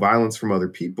general violence from other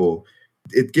people.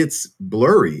 It gets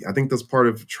blurry. I think that's part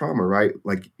of trauma, right?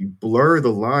 Like you blur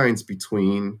the lines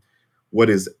between what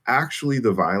is actually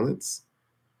the violence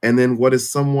and then what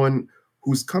is someone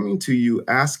who's coming to you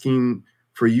asking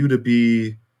for you to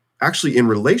be actually in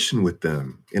relation with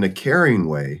them in a caring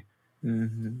way.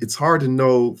 It's hard to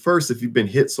know, first, if you've been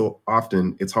hit so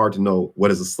often, it's hard to know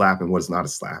what is a slap and what is not a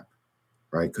slap,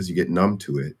 right? Because you get numb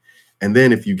to it. And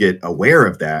then if you get aware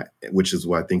of that, which is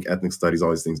what I think ethnic studies, all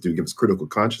these things do, give us critical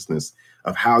consciousness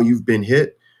of how you've been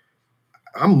hit.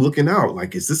 I'm looking out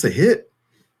like, is this a hit?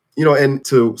 And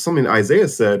to something Isaiah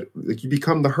said, like you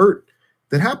become the hurt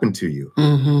that happened to you.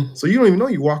 So you don't even know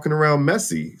you're walking around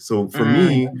messy. So for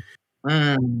me,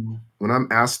 when I'm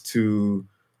asked to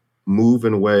move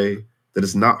in a way that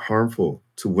is not harmful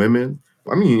to women,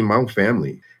 in my own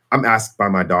family, I'm asked by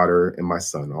my daughter and my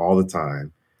son all the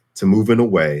time to move in a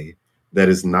way that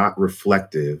is not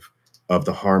reflective of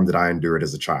the harm that I endured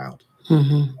as a child.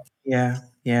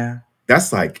 Yeah.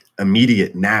 That's like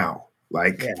immediate now.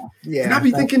 Like, and I'll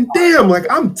be thinking, damn, like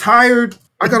I'm tired.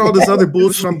 I got all this other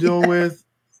bullshit I'm dealing with.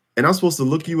 And I'm supposed to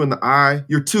look you in the eye.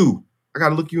 You're two. I got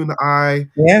to look you in the eye.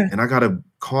 And I got to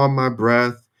calm my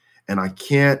breath. And I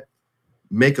can't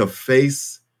make a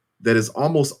face that is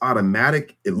almost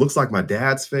automatic. It looks like my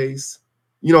dad's face.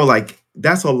 Like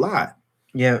That's a lot.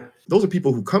 Yeah. Those are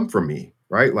people who come from me,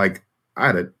 right? Like I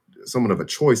had somewhat of a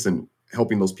choice in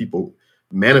helping those people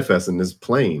manifest in this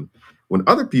plane. When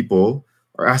other people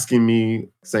are asking me,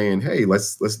 saying, "Hey,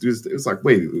 let's do this," it's like,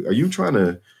 wait, are you trying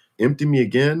to empty me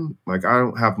again? Like I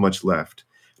don't have much left,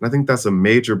 and I think that's a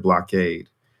major blockade.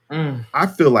 Mm. I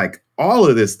feel like all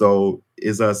of this though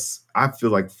is us. I feel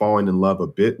like falling in love a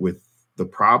bit with the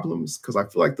problems because I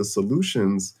feel like the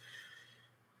solutions,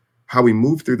 how we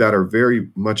move through that, are very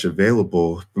much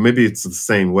available. But maybe it's the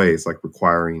same way. It's like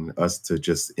requiring us to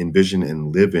just envision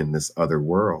and live in this other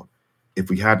world. If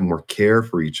we had more care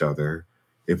for each other,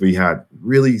 if we had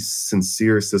really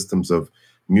sincere systems of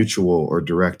mutual or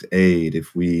direct aid,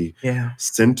 if we Yeah.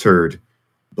 centered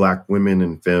Black women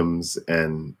and femmes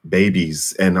and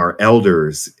babies and our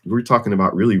elders, we're talking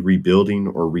about really rebuilding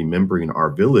or remembering our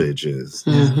villages,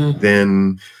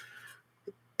 then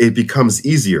it becomes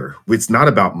easier. It's not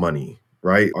about money,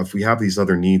 right? If we have these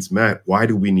other needs met, why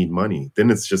do we need money? Then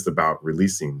it's just about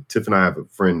releasing. Tiff and I have a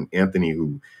friend, Anthony,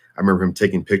 who I remember him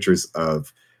taking pictures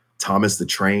of Thomas the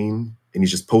Train, and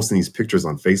he's just posting these pictures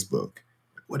on Facebook.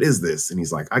 What is this? And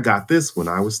he's like, I got this when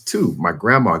I was 2. My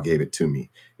grandma gave it to me.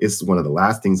 It's one of the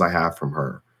last things I have from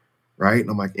her, right? And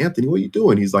I'm like, Anthony, what are you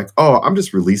doing? He's like, oh, I'm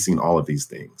just releasing all of these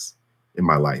things in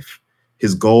my life.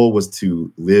 His goal was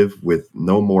to live with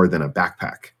no more than a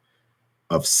backpack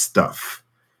of stuff.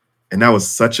 And that was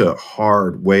such a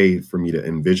hard way for me to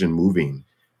envision moving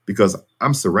because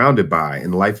I'm surrounded by,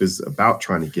 and life is about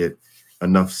trying to get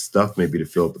enough stuff maybe to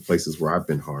fill up the places where I've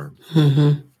been harmed.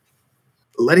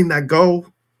 Letting that go,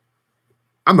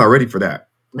 I'm not ready for that.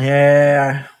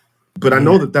 Yeah. But I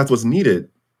know that that's what's needed.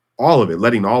 All of it,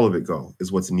 letting all of it go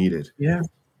is what's needed. Yeah.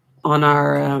 On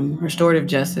our restorative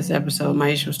justice episode,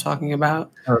 Maisha was talking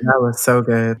about. Oh, that was so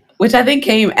good. Which I think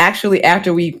came actually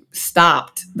after we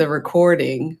stopped the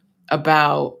recording,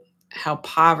 about how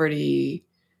poverty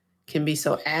can be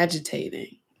so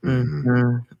agitating.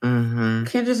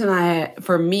 Kendris and I,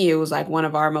 for me, it was like one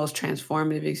of our most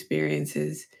transformative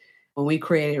experiences when we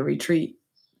created a retreat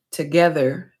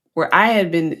together, where I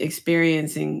had been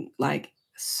experiencing like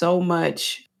so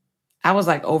much. I was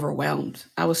like overwhelmed.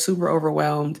 I was super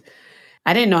overwhelmed.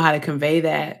 I didn't know how to convey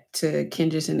that to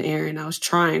Kendris and Aaron. I was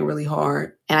trying really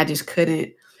hard and I just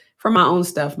couldn't, for my own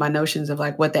stuff, my notions of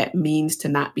like what that means to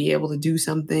not be able to do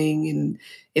something and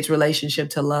its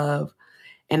relationship to love.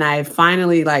 And I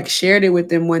finally like shared it with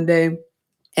them one day.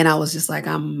 And I was just like,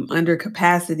 I'm under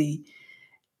capacity.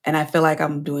 And I feel like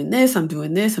I'm doing this, I'm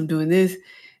doing this, I'm doing this.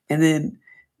 And then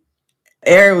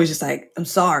Aaron was just like, I'm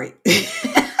sorry.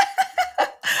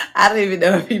 I don't even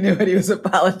know if he knew what he was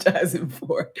apologizing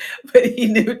for, but he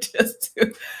knew just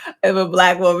to, if a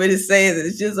Black woman is saying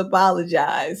this, just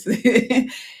apologize. And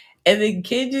then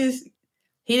Ken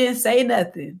he didn't say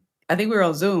nothing. I think we were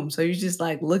on Zoom, so he was just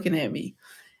like looking at me.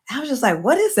 I was just like,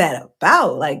 what is that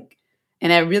about? Like,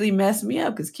 and that really messed me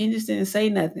up because Ken just didn't say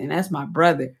nothing. That's my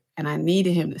brother, and I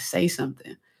needed him to say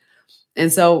something.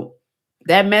 And so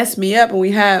that messed me up, and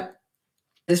we had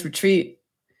this retreat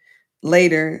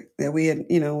later that we had,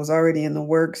 was already in the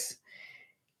works.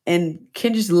 And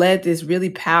Ken just led this really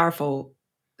powerful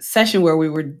session where we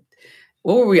were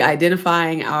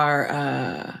identifying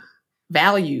our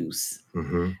values,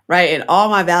 right? And all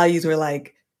my values were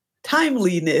like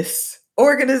timeliness,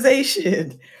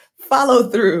 organization,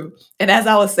 follow through. And as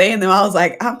I was saying them, I was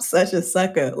like, I'm such a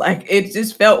sucker. Like it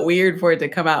just felt weird for it to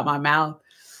come out my mouth.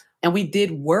 And we did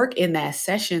work in that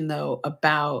session though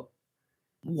about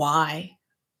why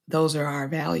those are our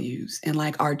values and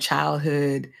like our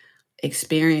childhood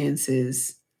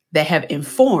experiences that have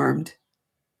informed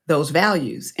those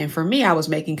values. And for me, I was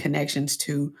making connections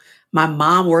to my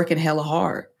mom working hella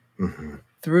hard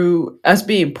through us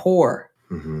being poor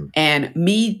and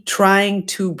me trying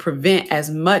to prevent as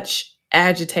much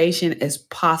agitation as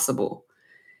possible.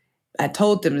 I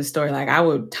told them the story, like I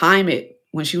would time it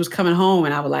when she was coming home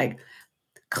and I would like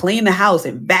clean the house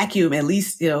and vacuum at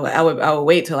least, I would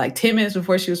wait till like 10 minutes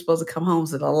before she was supposed to come home.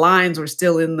 So the lines were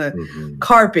still in the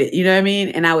carpet, you know what I mean?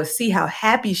 And I would see how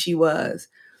happy she was.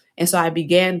 And so I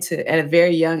began to, at a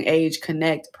very young age,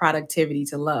 connect productivity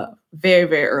to love very,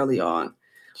 very early on.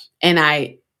 And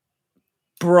I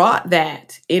brought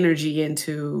that energy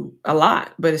into a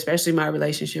lot, but especially my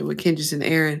relationship with Kendris and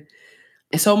Aaron.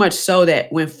 And so much so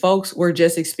that when folks were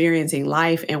just experiencing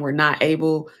life and were not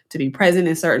able to be present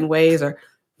in certain ways, or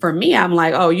for me, I'm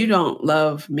like, oh, you don't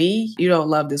love me. You don't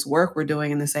love this work we're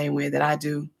doing in the same way that I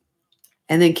do.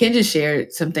 And then Ken just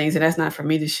shared some things, and that's not for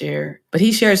me to share, but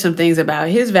he shared some things about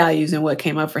his values and what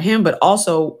came up for him, but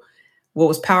also what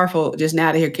was powerful just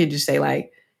now to hear Ken just say,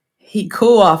 like, he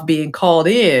cool off being called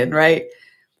in, right?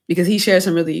 Because he shared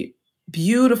some really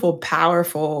beautiful,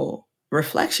 powerful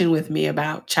reflection with me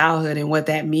about childhood and what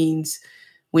that means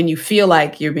when you feel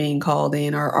like you're being called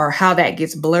in, or how that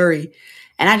gets blurry.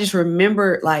 And I just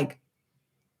remember, like,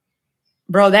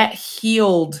 bro, that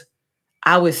healed,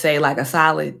 I would say, like a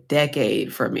solid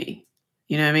decade for me.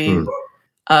 You know what I mean?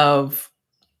 Of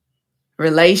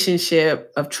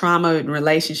relationship, of trauma and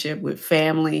relationship with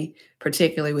family,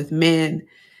 particularly with men.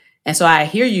 And so I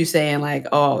hear you saying, like,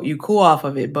 oh, you cool off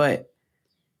of it, but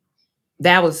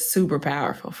that was super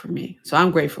powerful for me. So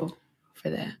I'm grateful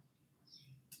for that.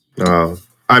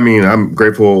 I mean, I'm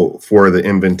grateful for the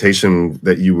invitation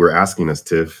that you were asking us,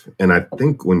 Tiff. And I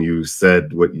think when you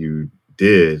said what you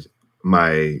did,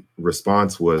 my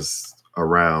response was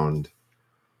around,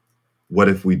 what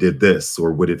if we did this,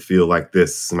 or would it feel like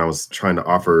this? And I was trying to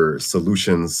offer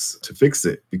solutions to fix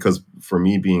it, because for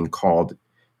me, being called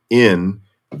in,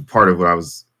 part of what I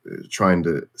was trying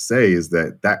to say is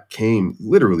that came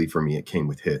literally, for me, it came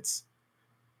with hits.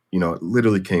 It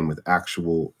literally came with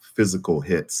actual physical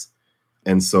hits.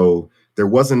 And so there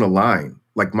wasn't a line.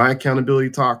 Like my accountability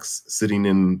talks, sitting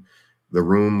in the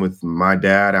room with my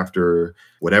dad after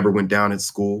whatever went down at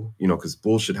school, because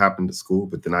bullshit happened at school,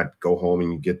 but then I'd go home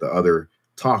and you get the other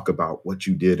talk about what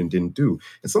you did and didn't do.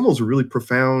 And some of those were really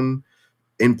profound,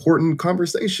 important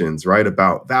conversations, right?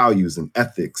 About values and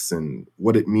ethics and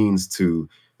what it means to,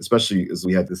 especially as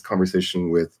we had this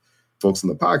conversation with folks in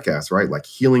the podcast, right? Like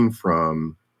healing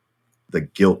from the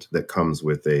guilt that comes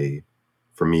with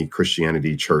for me,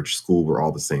 Christianity, church, school were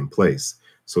all the same place.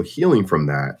 So healing from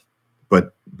that,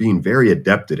 but being very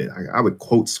adept at it. I would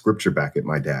quote scripture back at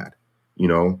my dad,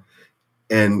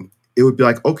 and it would be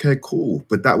like, okay, cool.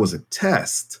 But that was a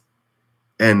test.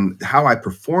 And how I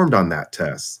performed on that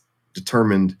test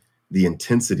determined the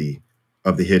intensity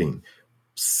of the hitting.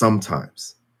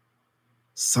 Sometimes.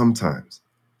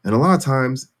 And a lot of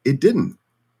times it didn't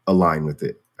align with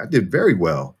it. I did very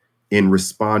well in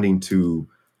responding to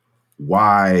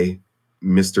why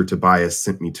Mr. Tobias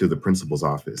sent me to the principal's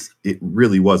office. It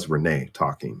really was Renee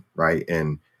talking, right?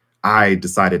 And I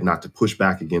decided not to push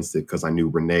back against it because I knew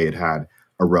Renee had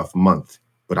a rough month,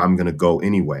 but I'm going to go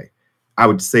anyway. I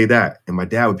would say that, and my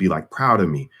dad would be like proud of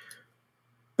me.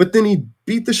 But then he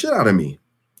beat the shit out of me,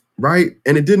 right?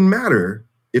 And it didn't matter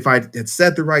if I had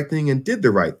said the right thing and did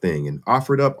the right thing and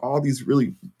offered up all these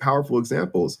really powerful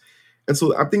examples. And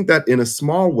so I think that in a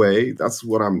small way, that's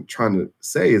what I'm trying to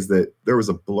say, is that there was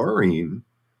a blurring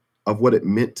of what it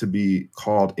meant to be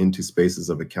called into spaces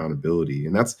of accountability.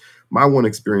 And that's my one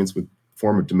experience with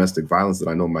form of domestic violence that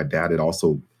I know my dad had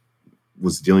also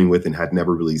was dealing with and had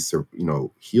never really,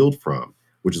 healed from,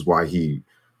 which is why he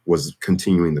was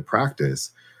continuing the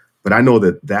practice. But I know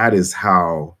that is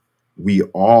how we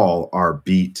all are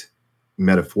beat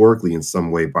metaphorically in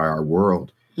some way by our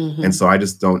world. Mm-hmm. And so I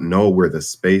just don't know where the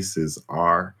spaces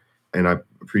are. And I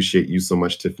appreciate you so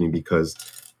much, Tiffany, because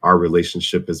our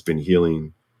relationship has been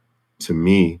healing to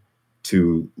me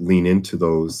to lean into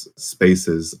those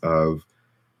spaces of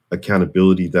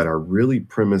accountability that are really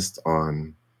premised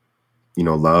on,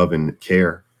 love and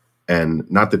care. And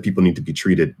not that people need to be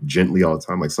treated gently all the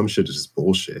time. Like some shit is just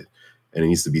bullshit and it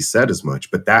needs to be said as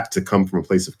much. But that to come from a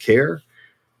place of care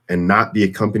and not be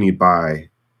accompanied by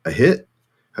a hit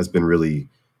has been really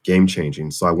game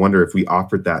changing. So I wonder if we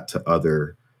offered that to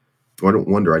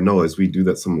I know as we do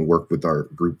that, some work with our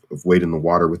group of Wade in the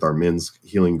Water with our men's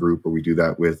healing group, or we do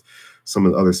that with some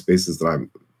of the other spaces that I'm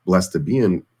blessed to be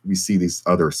in, we see these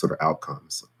other sort of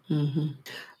outcomes. Mm-hmm.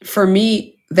 For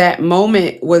me, that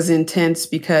moment was intense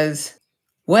because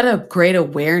what a great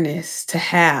awareness to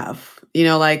have,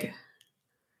 like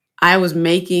I was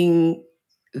making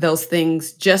those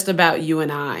things just about you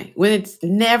and I, when it's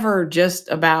never just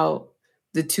about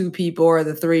the two people or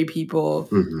the three people.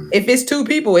 Mm-hmm. If it's two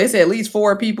people, it's at least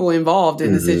four people involved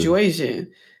in the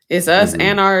situation. It's us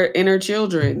and our inner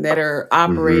children that are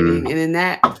operating. And in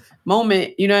that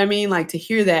moment, you know what I mean? Like to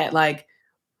hear that, like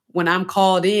when I'm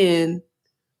called in,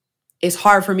 it's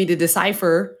hard for me to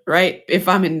decipher, right? If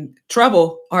I'm in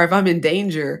trouble or if I'm in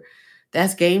danger.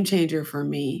 That's game changer for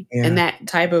me. Yeah. And that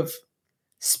type of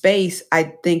space,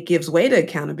 I think, gives way to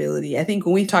accountability. I think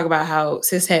when we talk about how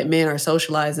cishet men are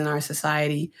socialized in our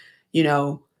society,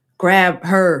 grab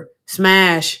her,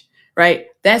 smash, right?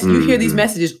 That's you hear these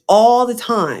messages all the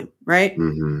time, right?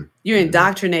 Mm-hmm. You're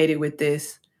indoctrinated with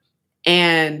this.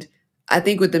 And I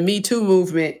think with the Me Too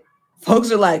movement,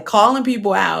 folks are like calling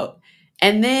people out.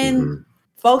 And then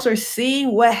folks are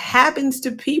seeing what happens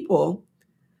to people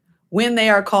when they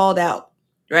are called out,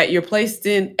 right? You're placed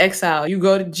in exile. You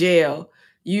go to jail.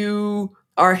 You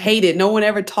are hated. No one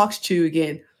ever talks to you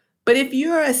again. But if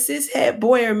you're a cishet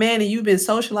boy or man and you've been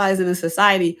socialized in a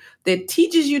society that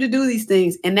teaches you to do these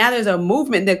things, and now there's a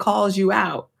movement that calls you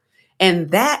out, and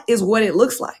that is what it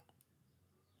looks like,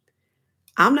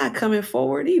 I'm not coming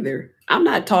forward either. I'm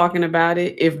not talking about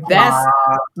it if that's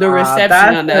the reception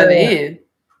that's on the other end.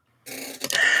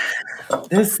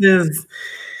 This is,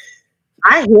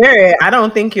 I hear it. I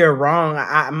don't think you're wrong.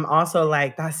 I'm also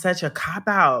like, that's such a cop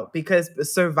out because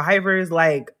survivors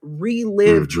like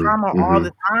relive trauma all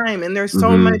the time, and there's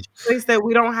so much choice that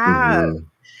we don't have.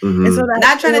 And so I'm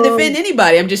not trying to defend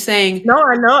anybody. I'm just saying. No,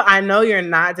 I know you're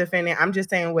not defending. I'm just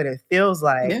saying what it feels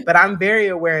like. Yeah. But I'm very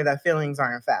aware that feelings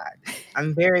aren't fact.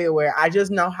 I'm very aware. I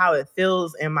just know how it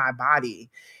feels in my body.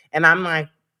 And I'm like,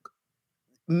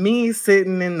 me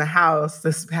sitting in the house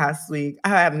this past week, I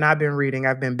have not been reading.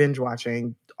 I've been binge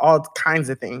watching all kinds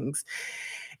of things.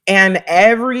 And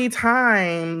every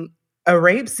time a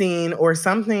rape scene or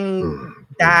something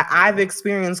that I've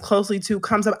experienced closely to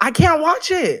comes up, I can't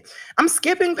watch it. I'm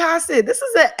skipping past it. This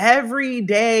is an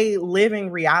everyday living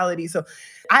reality. So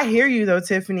I hear you though,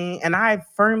 Tiffany, and I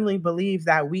firmly believe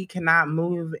that we cannot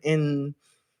move in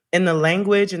the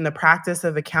language and the practice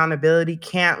of accountability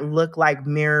can't look like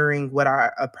mirroring what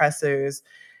our oppressors,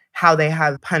 how they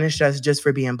have punished us just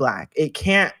for being Black. It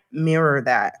can't mirror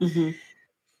that.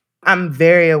 I'm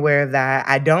very aware of that.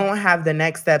 I don't have the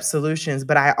next step solutions,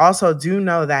 but I also do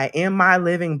know that in my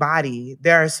living body,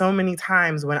 there are so many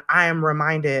times when I am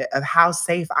reminded of how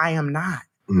safe I am not.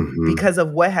 Because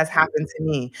of what has happened to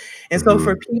me. And so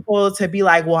for people to be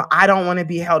like, well, I don't want to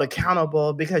be held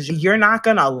accountable because you're not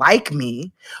going to like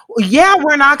me. Yeah,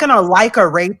 we're not going to like a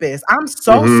rapist. I'm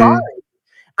so sorry.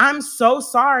 I'm so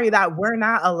sorry that we're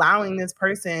not allowing this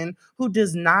person who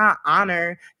does not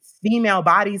honor female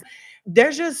bodies.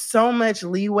 There's just so much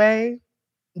leeway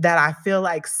that I feel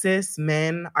like cis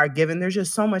men are given. There's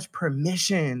just so much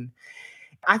permission.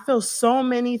 I feel so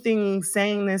many things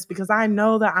saying this because I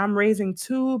know that I'm raising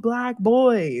 2 Black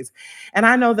boys. And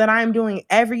I know that I'm doing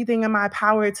everything in my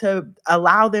power to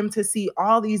allow them to see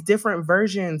all these different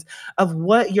versions of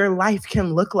what your life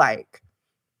can look like.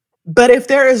 But if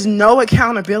there is no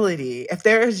accountability, if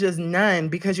there is just none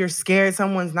because you're scared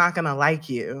someone's not going to like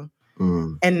you,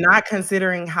 and not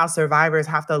considering how survivors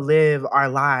have to live our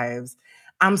lives,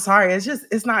 I'm sorry,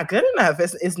 it's not good enough.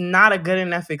 It's not a good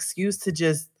enough excuse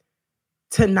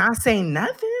to not say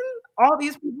nothing. All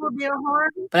these people are being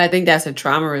harmed. But I think that's a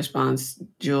trauma response,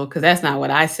 Jewel, because that's not what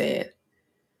I said.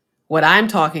 What I'm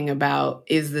talking about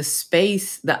is the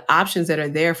space, the options that are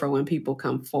there for when people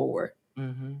come forward.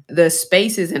 The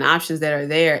spaces and options that are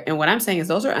there. And what I'm saying is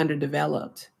those are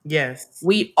underdeveloped. Yes.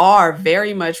 We are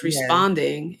very much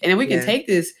responding. And we can take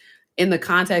this in the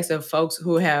context of folks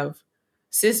who have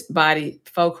cis-body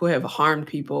folk who have harmed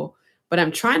people. But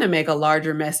I'm trying to make a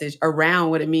larger message around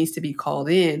what it means to be called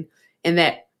in, and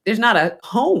that there's not a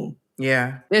home.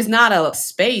 Yeah. There's not a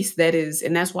space that is,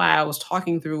 and that's why I was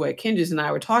talking through what Kendris and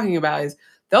I were talking about, is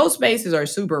those spaces are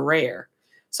super rare.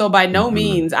 So by no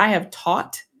means, I have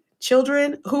taught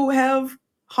children who have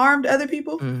harmed other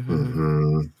people.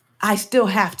 I still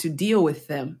have to deal with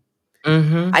them.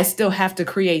 I still have to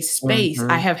create space.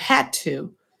 I have had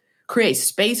to create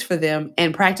space for them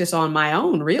and practice on my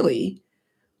own, really.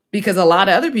 Because a lot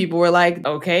of other people were like,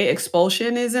 okay,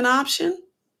 expulsion is an option.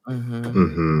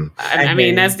 I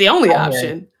mean, that's the only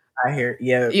option. I hear,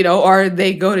 yeah. You know, or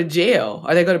they go to jail,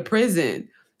 or they go to prison.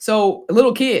 So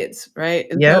little kids, right?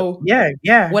 And so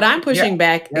what I'm pushing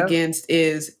back against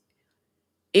is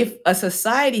if a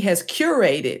society has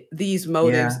curated these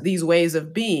motives, these ways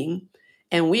of being,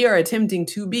 and we are attempting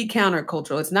to be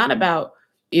countercultural, it's not about,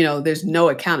 there's no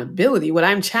accountability. What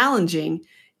I'm challenging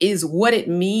is what it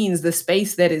means, the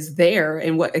space that is there,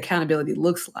 and what accountability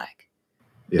looks like,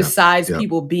 besides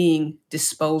people being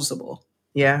disposable.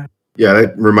 Yeah,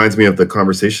 that reminds me of the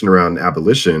conversation around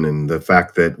abolition and the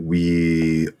fact that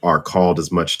we are called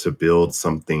as much to build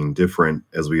something different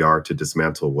as we are to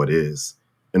dismantle what is.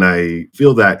 And I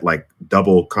feel that like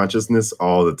double consciousness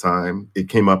all the time. It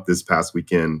came up this past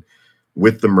weekend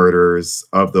with the murders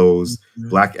of those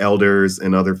Black elders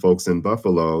and other folks in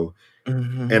Buffalo.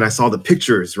 And I saw the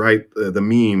pictures, right? The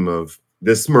meme of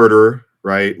this murderer,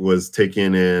 right, was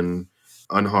taken in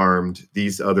unharmed.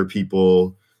 These other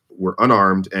people were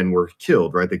unarmed and were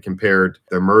killed, right? They compared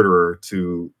the murderer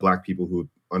to Black people who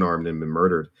unarmed and been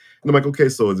murdered. And I'm like, okay,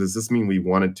 so does this mean we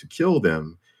wanted to kill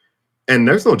them? And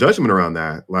there's no judgment around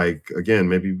that. Like, again,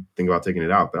 maybe think about taking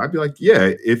it out. But I'd be like,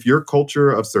 yeah, if your culture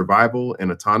of survival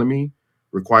and autonomy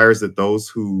requires that those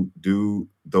who do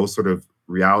those sort of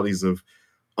realities of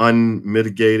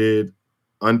unmitigated,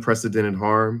 unprecedented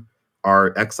harm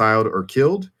are exiled or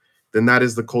killed, then that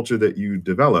is the culture that you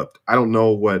developed. I don't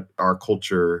know what our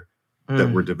culture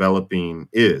that we're developing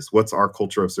is. What's our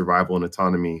culture of survival and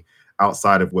autonomy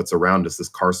outside of what's around us, this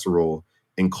carceral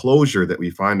enclosure that we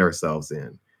find ourselves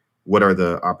in? What are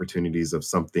the opportunities of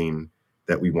something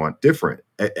that we want different?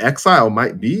 Exile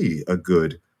might be a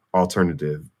good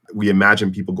alternative. We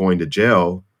imagine people going to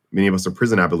jail. Many of us are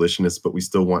prison abolitionists, but we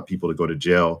still want people to go to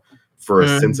jail for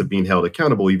a sense of being held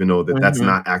accountable, even though that's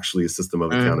not actually a system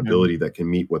of accountability that can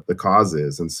meet what the cause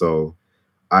is. And so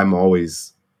I'm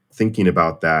always thinking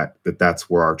about that's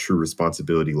where our true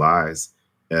responsibility lies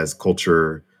as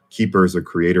culture keepers or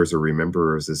creators or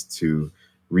rememberers, is to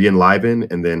re-enliven.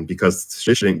 And then, because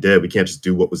shit ain't dead, we can't just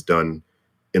do what was done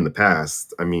in the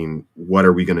past. I mean, what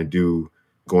are we going to do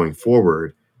going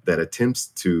forward that attempts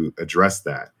to address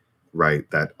that, right?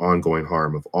 That ongoing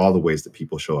harm of all the ways that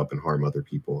people show up and harm other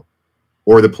people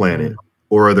or the planet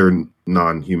or other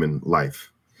non-human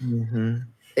life.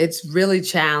 It's really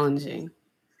challenging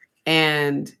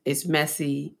and it's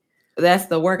messy. That's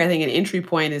the work. I think an entry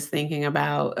point is thinking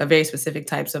about a very specific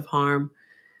types of harm.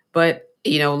 But,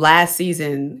 last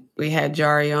season we had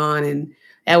Jari on, and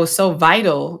that was so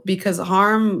vital because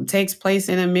harm takes place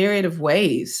in a myriad of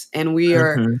ways. And we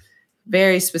are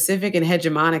very specific and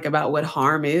hegemonic about what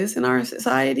harm is in our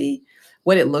society,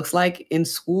 what it looks like in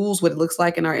schools, what it looks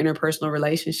like in our interpersonal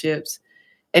relationships.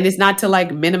 And it's not to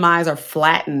like minimize or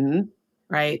flatten,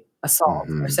 right, assault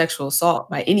or sexual assault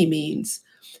by any means,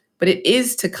 but it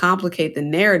is to complicate the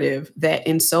narrative that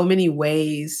in so many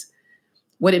ways,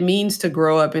 what it means to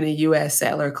grow up in a U.S.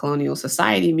 settler colonial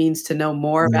society means to know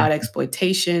more about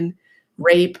exploitation,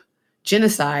 rape,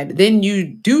 genocide than you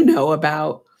do know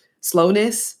about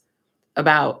slowness,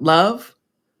 about love,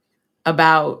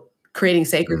 about creating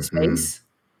sacred space.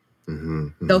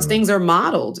 Those things are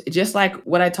modeled, just like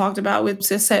what I talked about with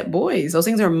cishet boys. Those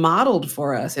things are modeled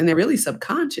for us, and they're really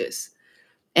subconscious.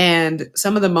 And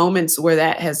some of the moments where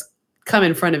that has come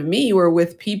in front of me were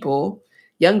with people,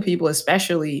 young people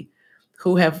especially,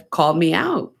 who have called me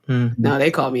out. No,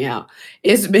 they called me out.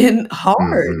 It's been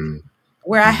hard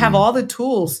where I have all the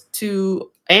tools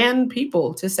and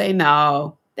people to say,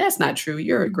 no, that's not true.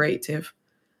 You're great, Tiff.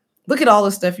 Look at all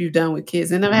the stuff you've done with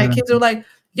kids. And I've had kids who are like,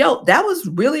 yo, that was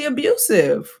really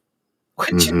abusive.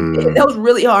 What you did, that was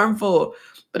really harmful.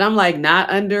 But I'm like, not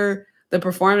under the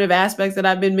performative aspects that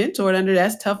I've been mentored under.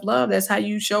 That's tough love. That's how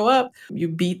you show up. You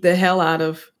beat the hell out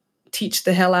of, teach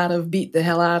the hell out of, beat the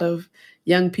hell out of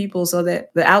young people so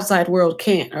that the outside world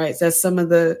can't, right? So that's some of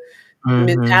the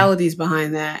mentalities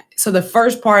behind that. So the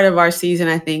first part of our season,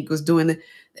 I think, was doing the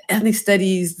ethnic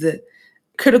studies, the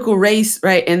critical race,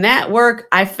 right? And that work,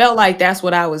 I felt like that's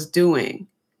what I was doing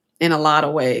in a lot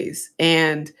of ways.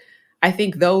 And I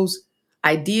think those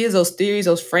ideas, those theories,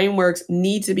 those frameworks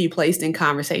need to be placed in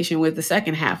conversation with the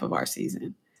second half of our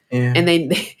season. And they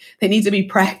need to be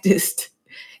practiced,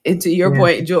 and to your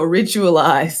point, Joel,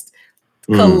 ritualized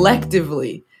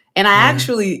collectively. And I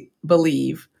actually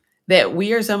believe that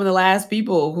we are some of the last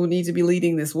people who need to be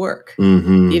leading this work. I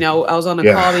was on a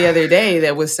call the other day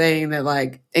that was saying that,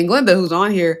 like, and Glenda, who's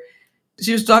on here,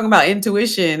 she was talking about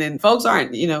intuition, and folks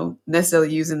aren't,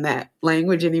 necessarily using that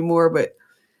language anymore. But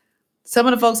some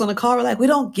of the folks on the call were like, we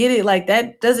don't get it. Like,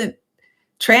 that doesn't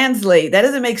translate. That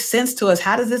doesn't make sense to us.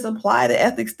 How does this apply to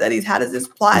ethnic studies? How does this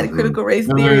apply to critical race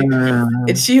theory?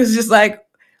 And she was just like,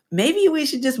 maybe we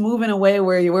should just move in a way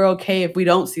where we're okay if we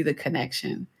don't see the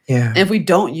connection. And if we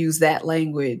don't use that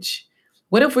language.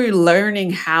 What if we're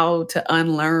learning how to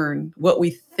unlearn what we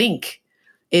think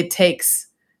it takes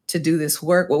to do this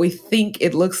work, what we think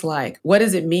it looks like? What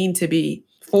does it mean to be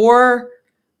for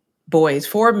boys,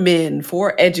 for men,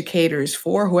 for educators,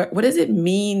 for what does it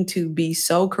mean to be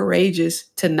so courageous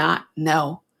to not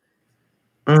know?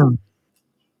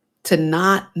 To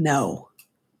not know.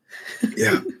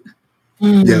 Yeah.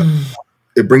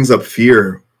 It brings up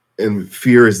fear, and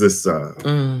fear is this,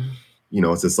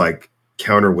 it's this like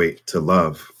counterweight to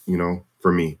love,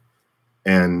 for me.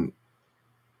 And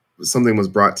something was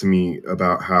brought to me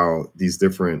about how these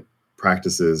different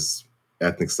practices,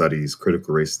 ethnic studies,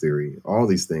 critical race theory, all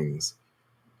these things,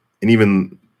 and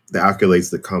even the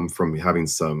accolades that come from having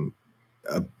some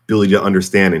ability to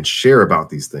understand and share about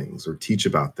these things or teach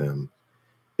about them,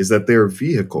 is that they're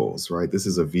vehicles, right? This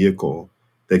is a vehicle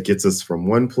that gets us from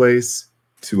one place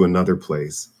to another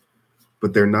place,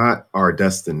 but they're not our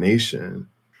destination.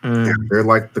 They're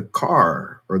like the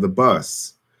car or the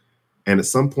bus. And at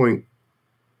some point,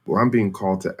 where I'm being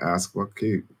called to ask,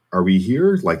 okay, are we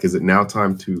here? Like, is it now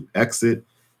time to exit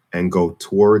and go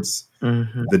towards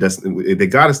the destination? They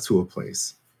got us to a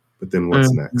place, but then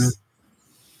what's next?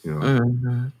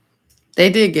 They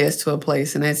did get us to a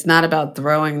place, and it's not about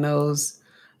throwing those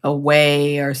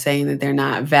away or saying that they're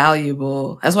not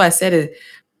valuable. That's why I said it,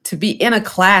 to be in a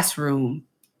classroom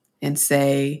and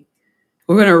say,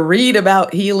 we're going to read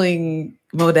about healing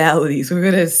modalities. We're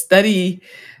going to study,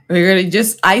 we're going to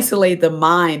just isolate the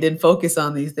mind and focus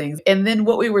on these things. And then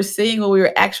what we were seeing when we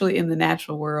were actually in the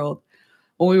natural world,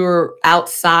 when we were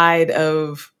outside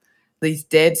of these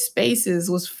dead spaces,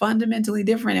 was fundamentally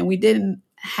different. And we didn't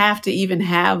have to even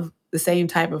have the same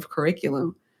type of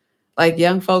curriculum. Like,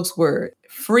 young folks were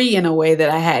free in a way that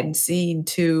I hadn't seen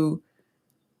to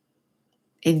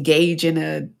engage in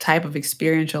a type of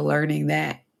experiential learning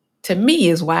that, to me,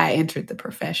 is why I entered the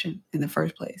profession in the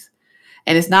first place.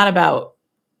 And it's not about,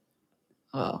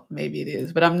 well, maybe it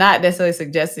is, but I'm not necessarily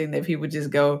suggesting that people just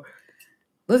go,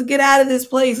 let's get out of this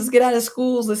place. Let's get out of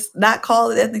schools. Let's not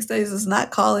call it ethnic studies. Let's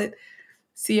not call it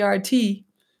CRT,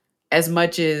 as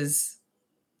much as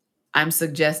I'm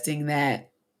suggesting that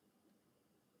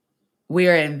we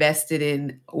are invested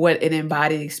in what an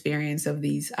embodied experience of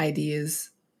these ideas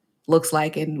looks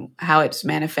like and how it's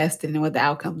manifested and what the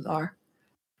outcomes are.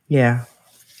 Yeah.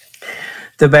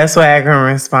 The best way I can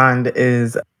respond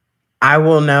is I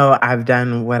will know I've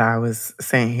done what I was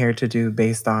sent here to do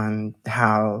based on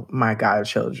how my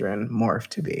godchildren morph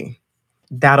to be.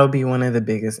 That'll be one of the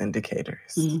biggest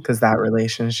indicators, because that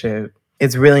relationship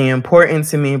is really important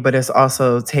to me, but it's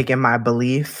also taken my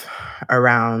belief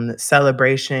around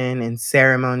celebration and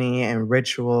ceremony and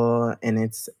ritual, and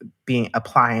it's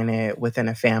applying it within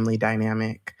a family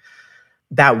dynamic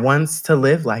that wants to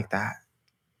live like that,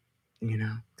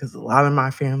 because a lot of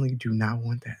my family do not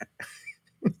want that.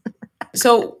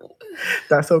 So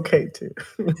that's okay too.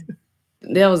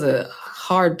 That was a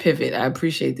hard pivot. I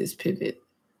appreciate this pivot.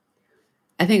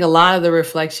 I think a lot of the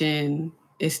reflection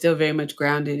is still very much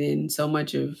grounded in so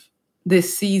much of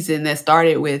this season that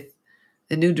started with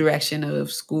the new direction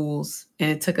of schools. And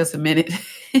it took us a minute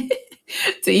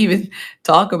to even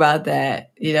talk about that,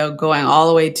 going all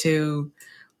the way to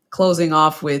closing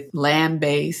off with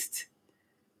land-based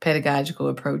pedagogical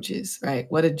approaches, right?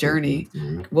 What a journey.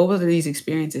 Mm-hmm. What were these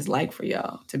experiences like for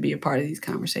y'all to be a part of these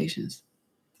conversations?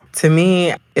 To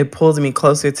me, it pulls me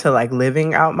closer to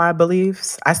living out my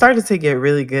beliefs. I started to get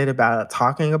really good about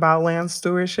talking about land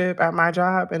stewardship at my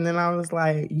job. And then I was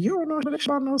like, you don't know shit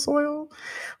about no soil?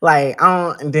 I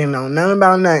didn't know nothing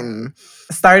about nothing.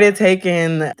 Started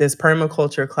taking this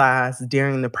permaculture class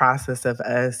during the process of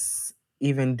us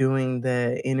even doing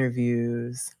the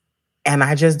interviews. And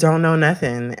I just don't know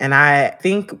nothing. And I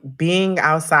think being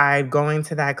outside, going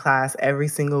to that class every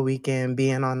single weekend,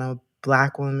 being on a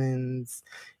Black woman's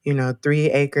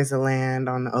 3 acres of land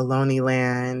on Ohlone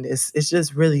land. It's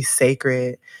just really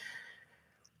sacred.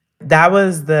 That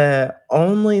was the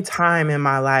only time in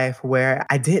my life where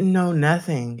I didn't know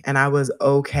nothing and I was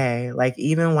okay.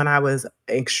 Even when I was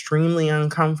extremely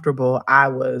uncomfortable, I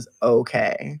was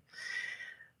okay.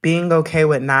 Being okay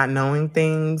with not knowing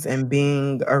things and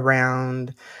being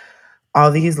around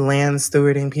all these land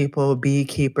stewarding people,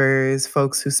 beekeepers,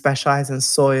 folks who specialize in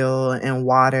soil and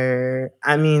water.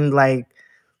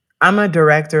 I'm a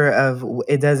director of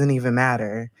It Doesn't Even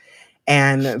Matter.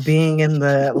 And being in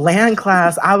the land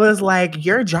class, I was like,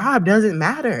 your job doesn't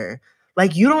matter.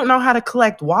 You don't know how to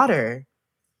collect water.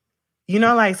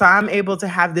 So I'm able to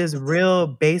have this real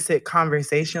basic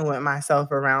conversation with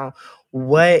myself around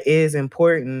what is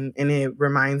important. And it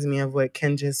reminds me of what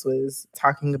Ken just was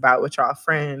talking about with y'all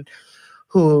friend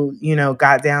who,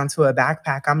 got down to a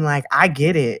backpack. I'm like, I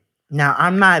get it. Now,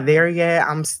 I'm not there yet.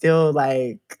 I'm still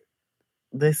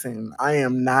listen, I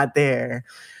am not there.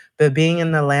 But being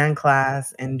in the land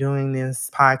class and doing this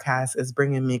podcast is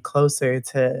bringing me closer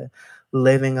to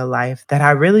living a life that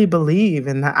I really believe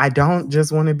in, that I don't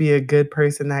just want to be a good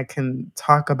person that can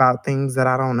talk about things that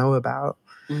I don't know about.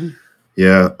 Mm-hmm.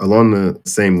 Yeah, along the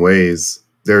same ways,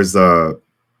 there's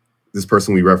this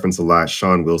person we reference a lot,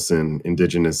 Sean Wilson,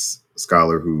 Indigenous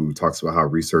scholar who talks about how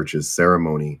research is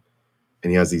ceremony.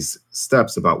 And he has these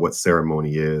steps about what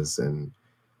ceremony is. And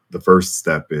the first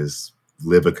step is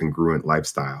live a congruent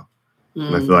lifestyle.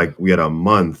 And I feel like we had a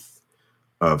month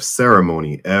of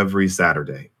ceremony every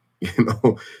Saturday,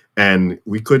 and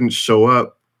we couldn't show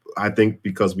up, I think,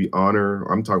 because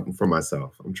I'm talking for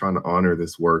myself. I'm trying to honor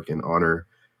this work and honor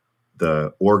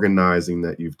the organizing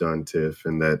that you've done, Tiff,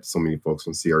 and that so many folks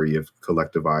from CRE have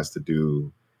collectivized to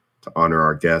do, to honor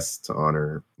our guests, to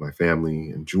honor my family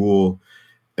and Jewel.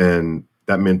 And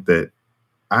that meant that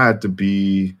I had to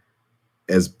be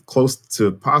as close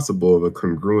to possible of a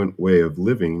congruent way of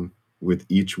living with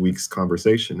each week's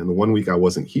conversation. And the one week I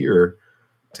wasn't here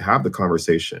to have the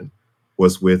conversation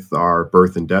was with our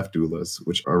birth and death doulas,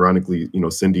 which ironically,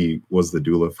 Cindy was the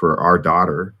doula for our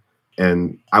daughter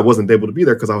And I wasn't able to be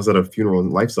there because I was at a funeral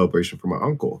and life celebration for my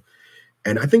uncle.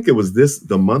 And I think it was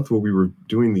the month where we were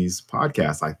doing these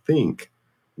podcasts, I think,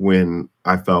 when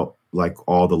I felt like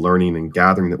all the learning and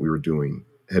gathering that we were doing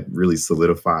had really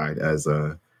solidified as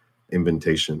a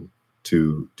invitation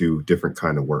to do different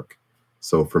kind of work.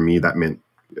 So for me, that meant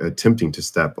attempting to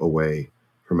step away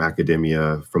from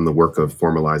academia, from the work of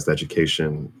formalized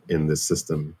education in this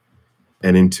system,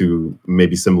 and into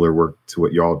maybe similar work to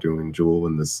what y'all doing, Jewel,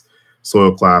 in this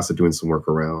soil class, of doing some work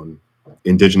around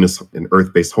indigenous and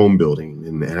earth-based home building,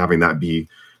 and having that be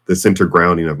the center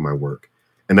grounding of my work.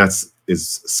 And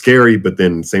is scary, but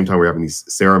then at the same time, we're having these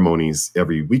ceremonies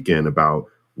every weekend about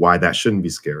why that shouldn't be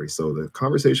scary. So the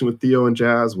conversation with Theo and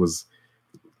Jazz was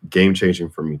game-changing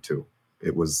for me too.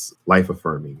 It was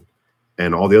life-affirming.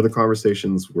 And all the other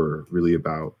conversations were really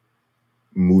about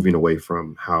moving away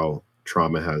from how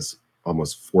trauma has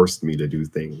almost forced me to do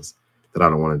things that I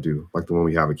don't want to do, like the one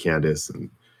we have with Candace and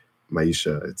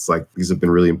Maisha. It's like these have been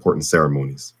really important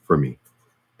ceremonies for me.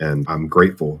 And I'm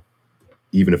grateful,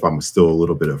 even if I'm still a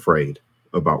little bit afraid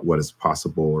about what is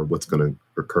possible or what's going to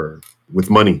occur with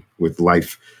money, with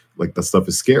life. Like, that stuff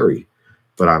is scary.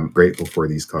 But I'm grateful for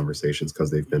these conversations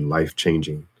because they've been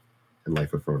life-changing and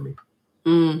life-affirming.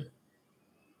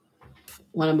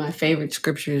 One of my favorite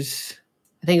scriptures,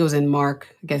 I think it was in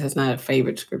Mark. I guess it's not a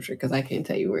favorite scripture because I can't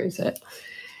tell you where it's at.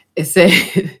 It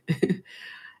said,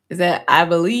 is that I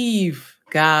believe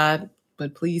God,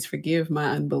 but please forgive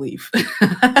my unbelief.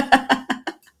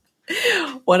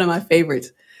 One of my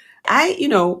favorites. I,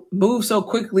 move so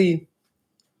quickly.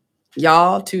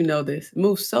 Y'all too know this.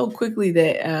 Move so quickly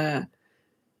that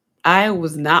I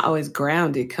was not always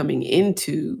grounded coming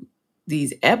into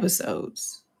these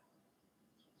episodes.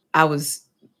 I was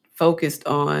focused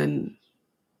on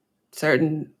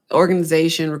certain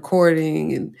organization,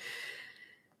 recording,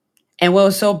 and what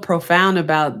was so profound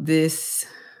about this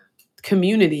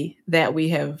community that we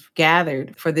have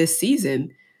gathered for this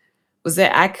season was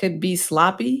that I could be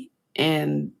sloppy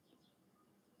and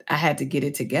I had to get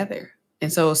it together.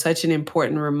 And so it was such an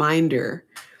important reminder.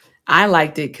 I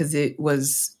liked it because it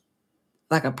was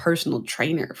like a personal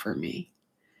trainer for me.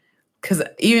 Because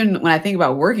even when I think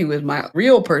about working with my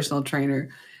real personal trainer,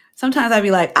 sometimes I'd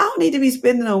be like, I don't need to be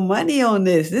spending no money on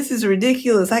this. This is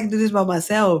ridiculous. I can do this by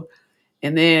myself.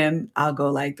 And then I'll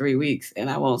go like 3 weeks and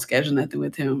I won't schedule nothing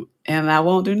with him and I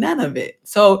won't do none of it.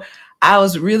 So I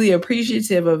was really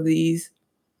appreciative of these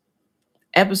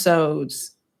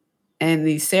episodes and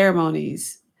these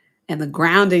ceremonies and the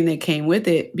grounding that came with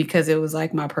it, because it was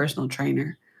like my personal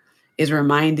trainer is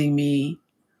reminding me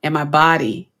and my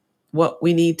body what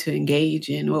we need to engage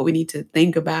in, what we need to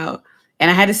think about.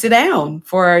 And I had to sit down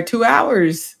for 2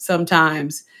 hours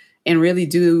sometimes and really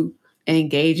do and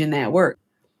engage in that work.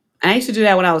 I used to do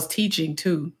that when I was teaching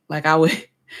too. Like I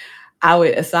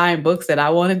would assign books that I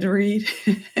wanted to read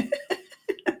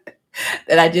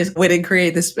that I just wouldn't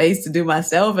create the space to do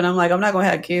myself. And I'm like, I'm not going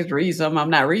to have kids read something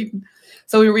I'm not reading.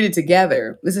 So we read it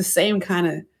together. It's the same kind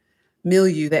of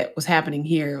milieu that was happening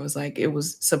here. It was like, it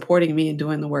was supporting me in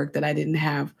doing the work that I didn't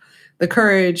have the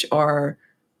courage or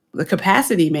the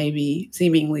capacity maybe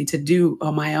seemingly to do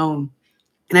on my own.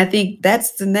 And I think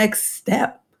that's the next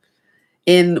step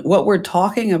in what we're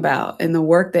talking about and the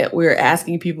work that we're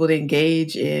asking people to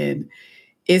engage in,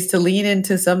 is to lean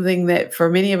into something that for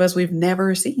many of us, we've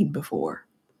never seen before.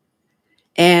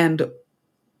 And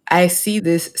I see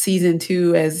this season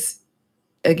 2 as,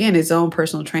 again, its own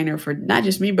personal trainer for not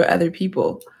just me, but other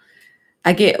people.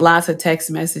 I get lots of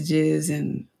text messages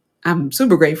and I'm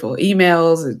super grateful.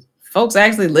 Emails, and folks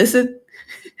actually listen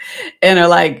and are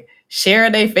like,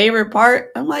 sharing their favorite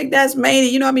part. I'm like, that's many.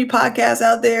 You know how many podcasts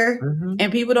out there?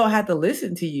 And people don't have to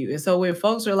listen to you. And so when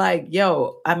folks are like,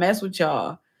 yo, I mess with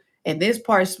y'all and this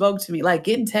part spoke to me, like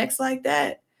getting texts like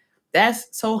that, that's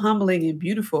so humbling and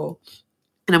beautiful.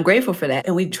 And I'm grateful for that.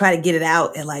 And we try to get it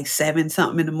out at like 7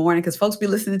 something in the morning because folks be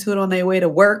listening to it on their way to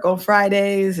work on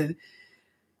Fridays. And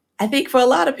I think for a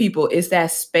lot of people, it's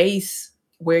that space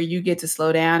where you get to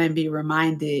slow down and be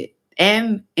reminded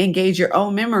and engage your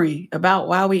own memory about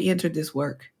why we entered this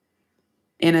work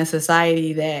in a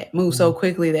society that moves so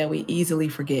quickly that we easily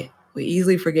forget. We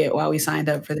easily forget why we signed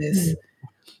up for this,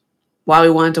 why we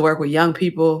wanted to work with young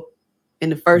people in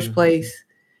the first place.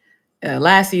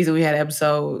 Last season, we had an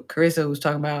episode, Carissa was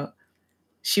talking about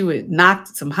she would knock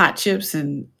some hot chips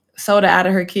and soda out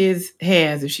of her kids'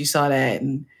 hands if she saw that.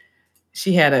 And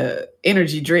she had a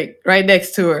energy drink right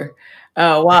next to her.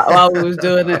 While we was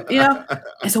doing it,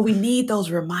 and so we need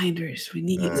those reminders.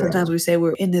 Sometimes we say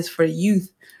we're in this for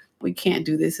youth. We can't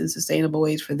do this in sustainable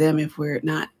ways for them if we're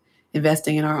not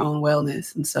investing in our own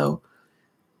wellness. And so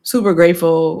super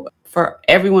grateful for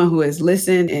everyone who has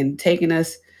listened and taken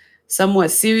us somewhat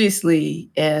seriously.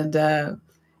 And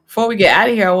before we get out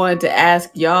of here, I wanted to ask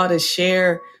y'all to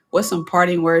share what's some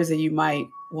parting words that you might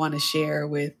want to share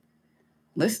with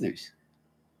listeners.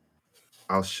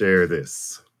 I'll share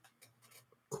this.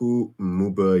 Ku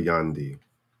muba yandi,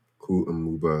 ku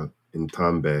muba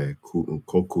intambe, ku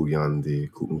nkoku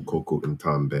yandi, ku nkoku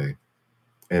intambe.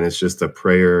 And it's just a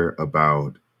prayer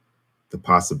about the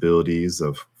possibilities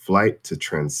of flight to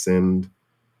transcend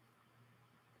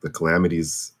the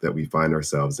calamities that we find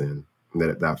ourselves in. And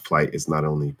that flight is not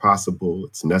only possible,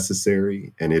 it's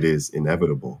necessary, and it is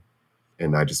inevitable.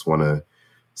 And I just want to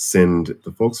send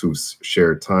the folks who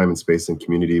shared time and space and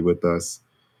community with us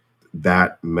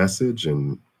that message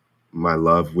and my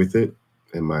love with it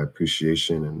and my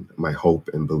appreciation and my hope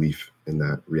and belief in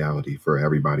that reality for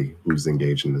everybody who's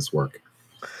engaged in this work.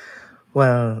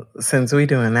 Well, since we're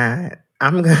doing that,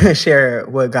 I'm going to share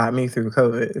what got me through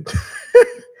COVID,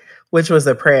 which was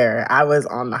a prayer. I was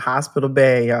on the hospital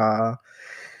bed, y'all.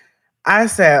 I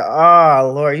said,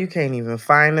 oh, Lord, you can't even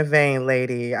find the vein,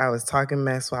 lady. I was talking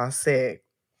mess while sick.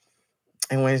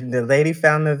 And when the lady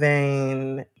found the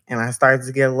vein and I started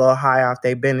to get a little high off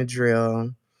they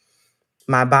Benadryl,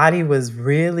 my body was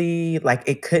really like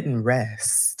it couldn't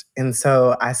rest. And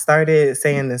so I started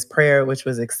saying this prayer, which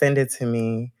was extended to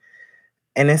me.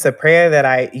 And it's a prayer that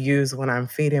I use when I'm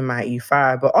feeding my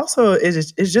E5, but also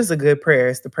it's just a good prayer.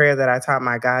 It's the prayer that I taught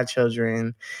my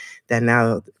godchildren that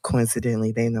now,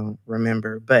 coincidentally, they don't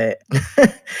remember, but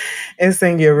it's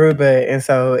in Yoruba. And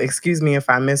so excuse me if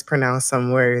I mispronounce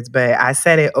some words, but I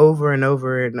said it over and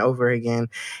over and over again.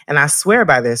 And I swear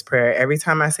by this prayer, every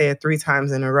time I say it 3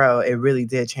 times in a row, it really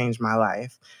did change my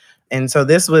life. And so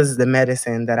this was the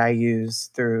medicine that I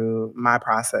used through my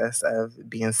process of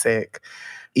being sick.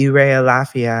 Ire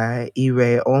alafia,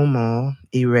 ire omo,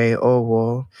 ire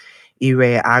owo,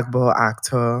 ire agbo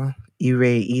acto,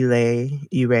 ire ile,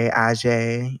 ire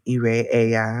aje, ire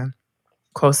eya,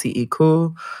 kosi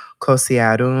iku, kosi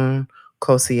arun,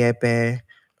 kosi epe,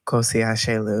 kosi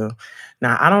ashelu.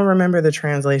 Now, I don't remember the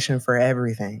translation for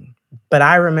everything, but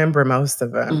I remember most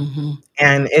of them. Mm-hmm.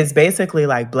 And it's basically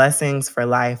like blessings for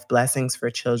life, blessings for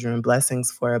children,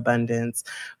 blessings for abundance,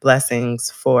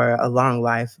 blessings for a long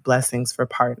life, blessings for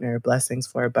partner, blessings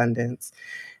for abundance.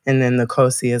 And then the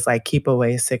Kosi is like keep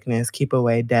away sickness, keep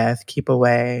away death, keep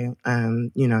away,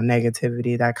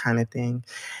 negativity, that kind of thing.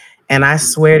 And I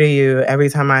swear to you, every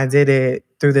time I did it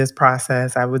through this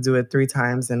process, I would do it 3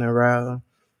 times in a row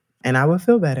and I would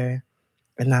feel better.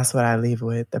 And that's what I leave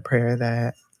with, the prayer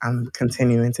that I'm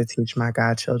continuing to teach my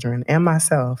godchildren and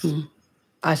myself.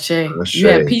 Ashe. You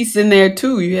had peace in there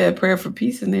too. You had prayer for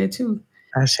peace in there too.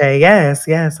 Ashe, yes,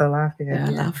 Alafia. Yeah,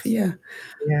 Alafia.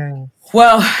 Yeah.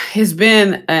 Well, it's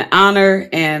been an honor,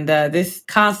 and this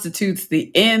constitutes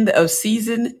the end of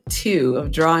season 2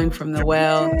 of Drawing from the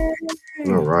Well.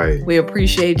 All right. We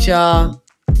appreciate y'all.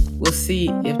 We'll see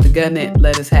if the Gunnet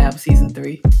let us have season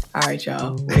 3. All right,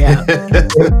 y'all. Yeah.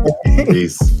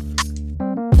 Peace.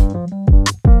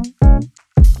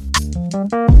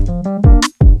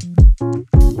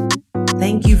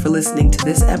 Thank you for listening to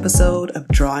this episode of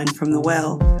Drawing from the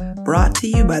Well, brought to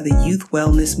you by the Youth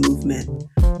Wellness Movement.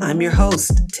 I'm your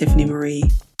host, Tiffany Marie.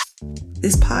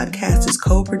 This podcast is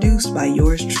co-produced by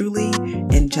yours truly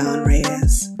and John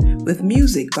Reyes, with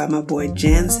music by my boy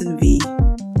Jansen V.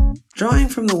 Drawing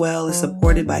from the Well is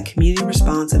supported by Community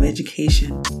Responsive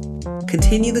Education.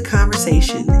 Continue the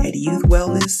conversation at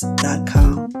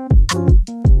youthwellness.com.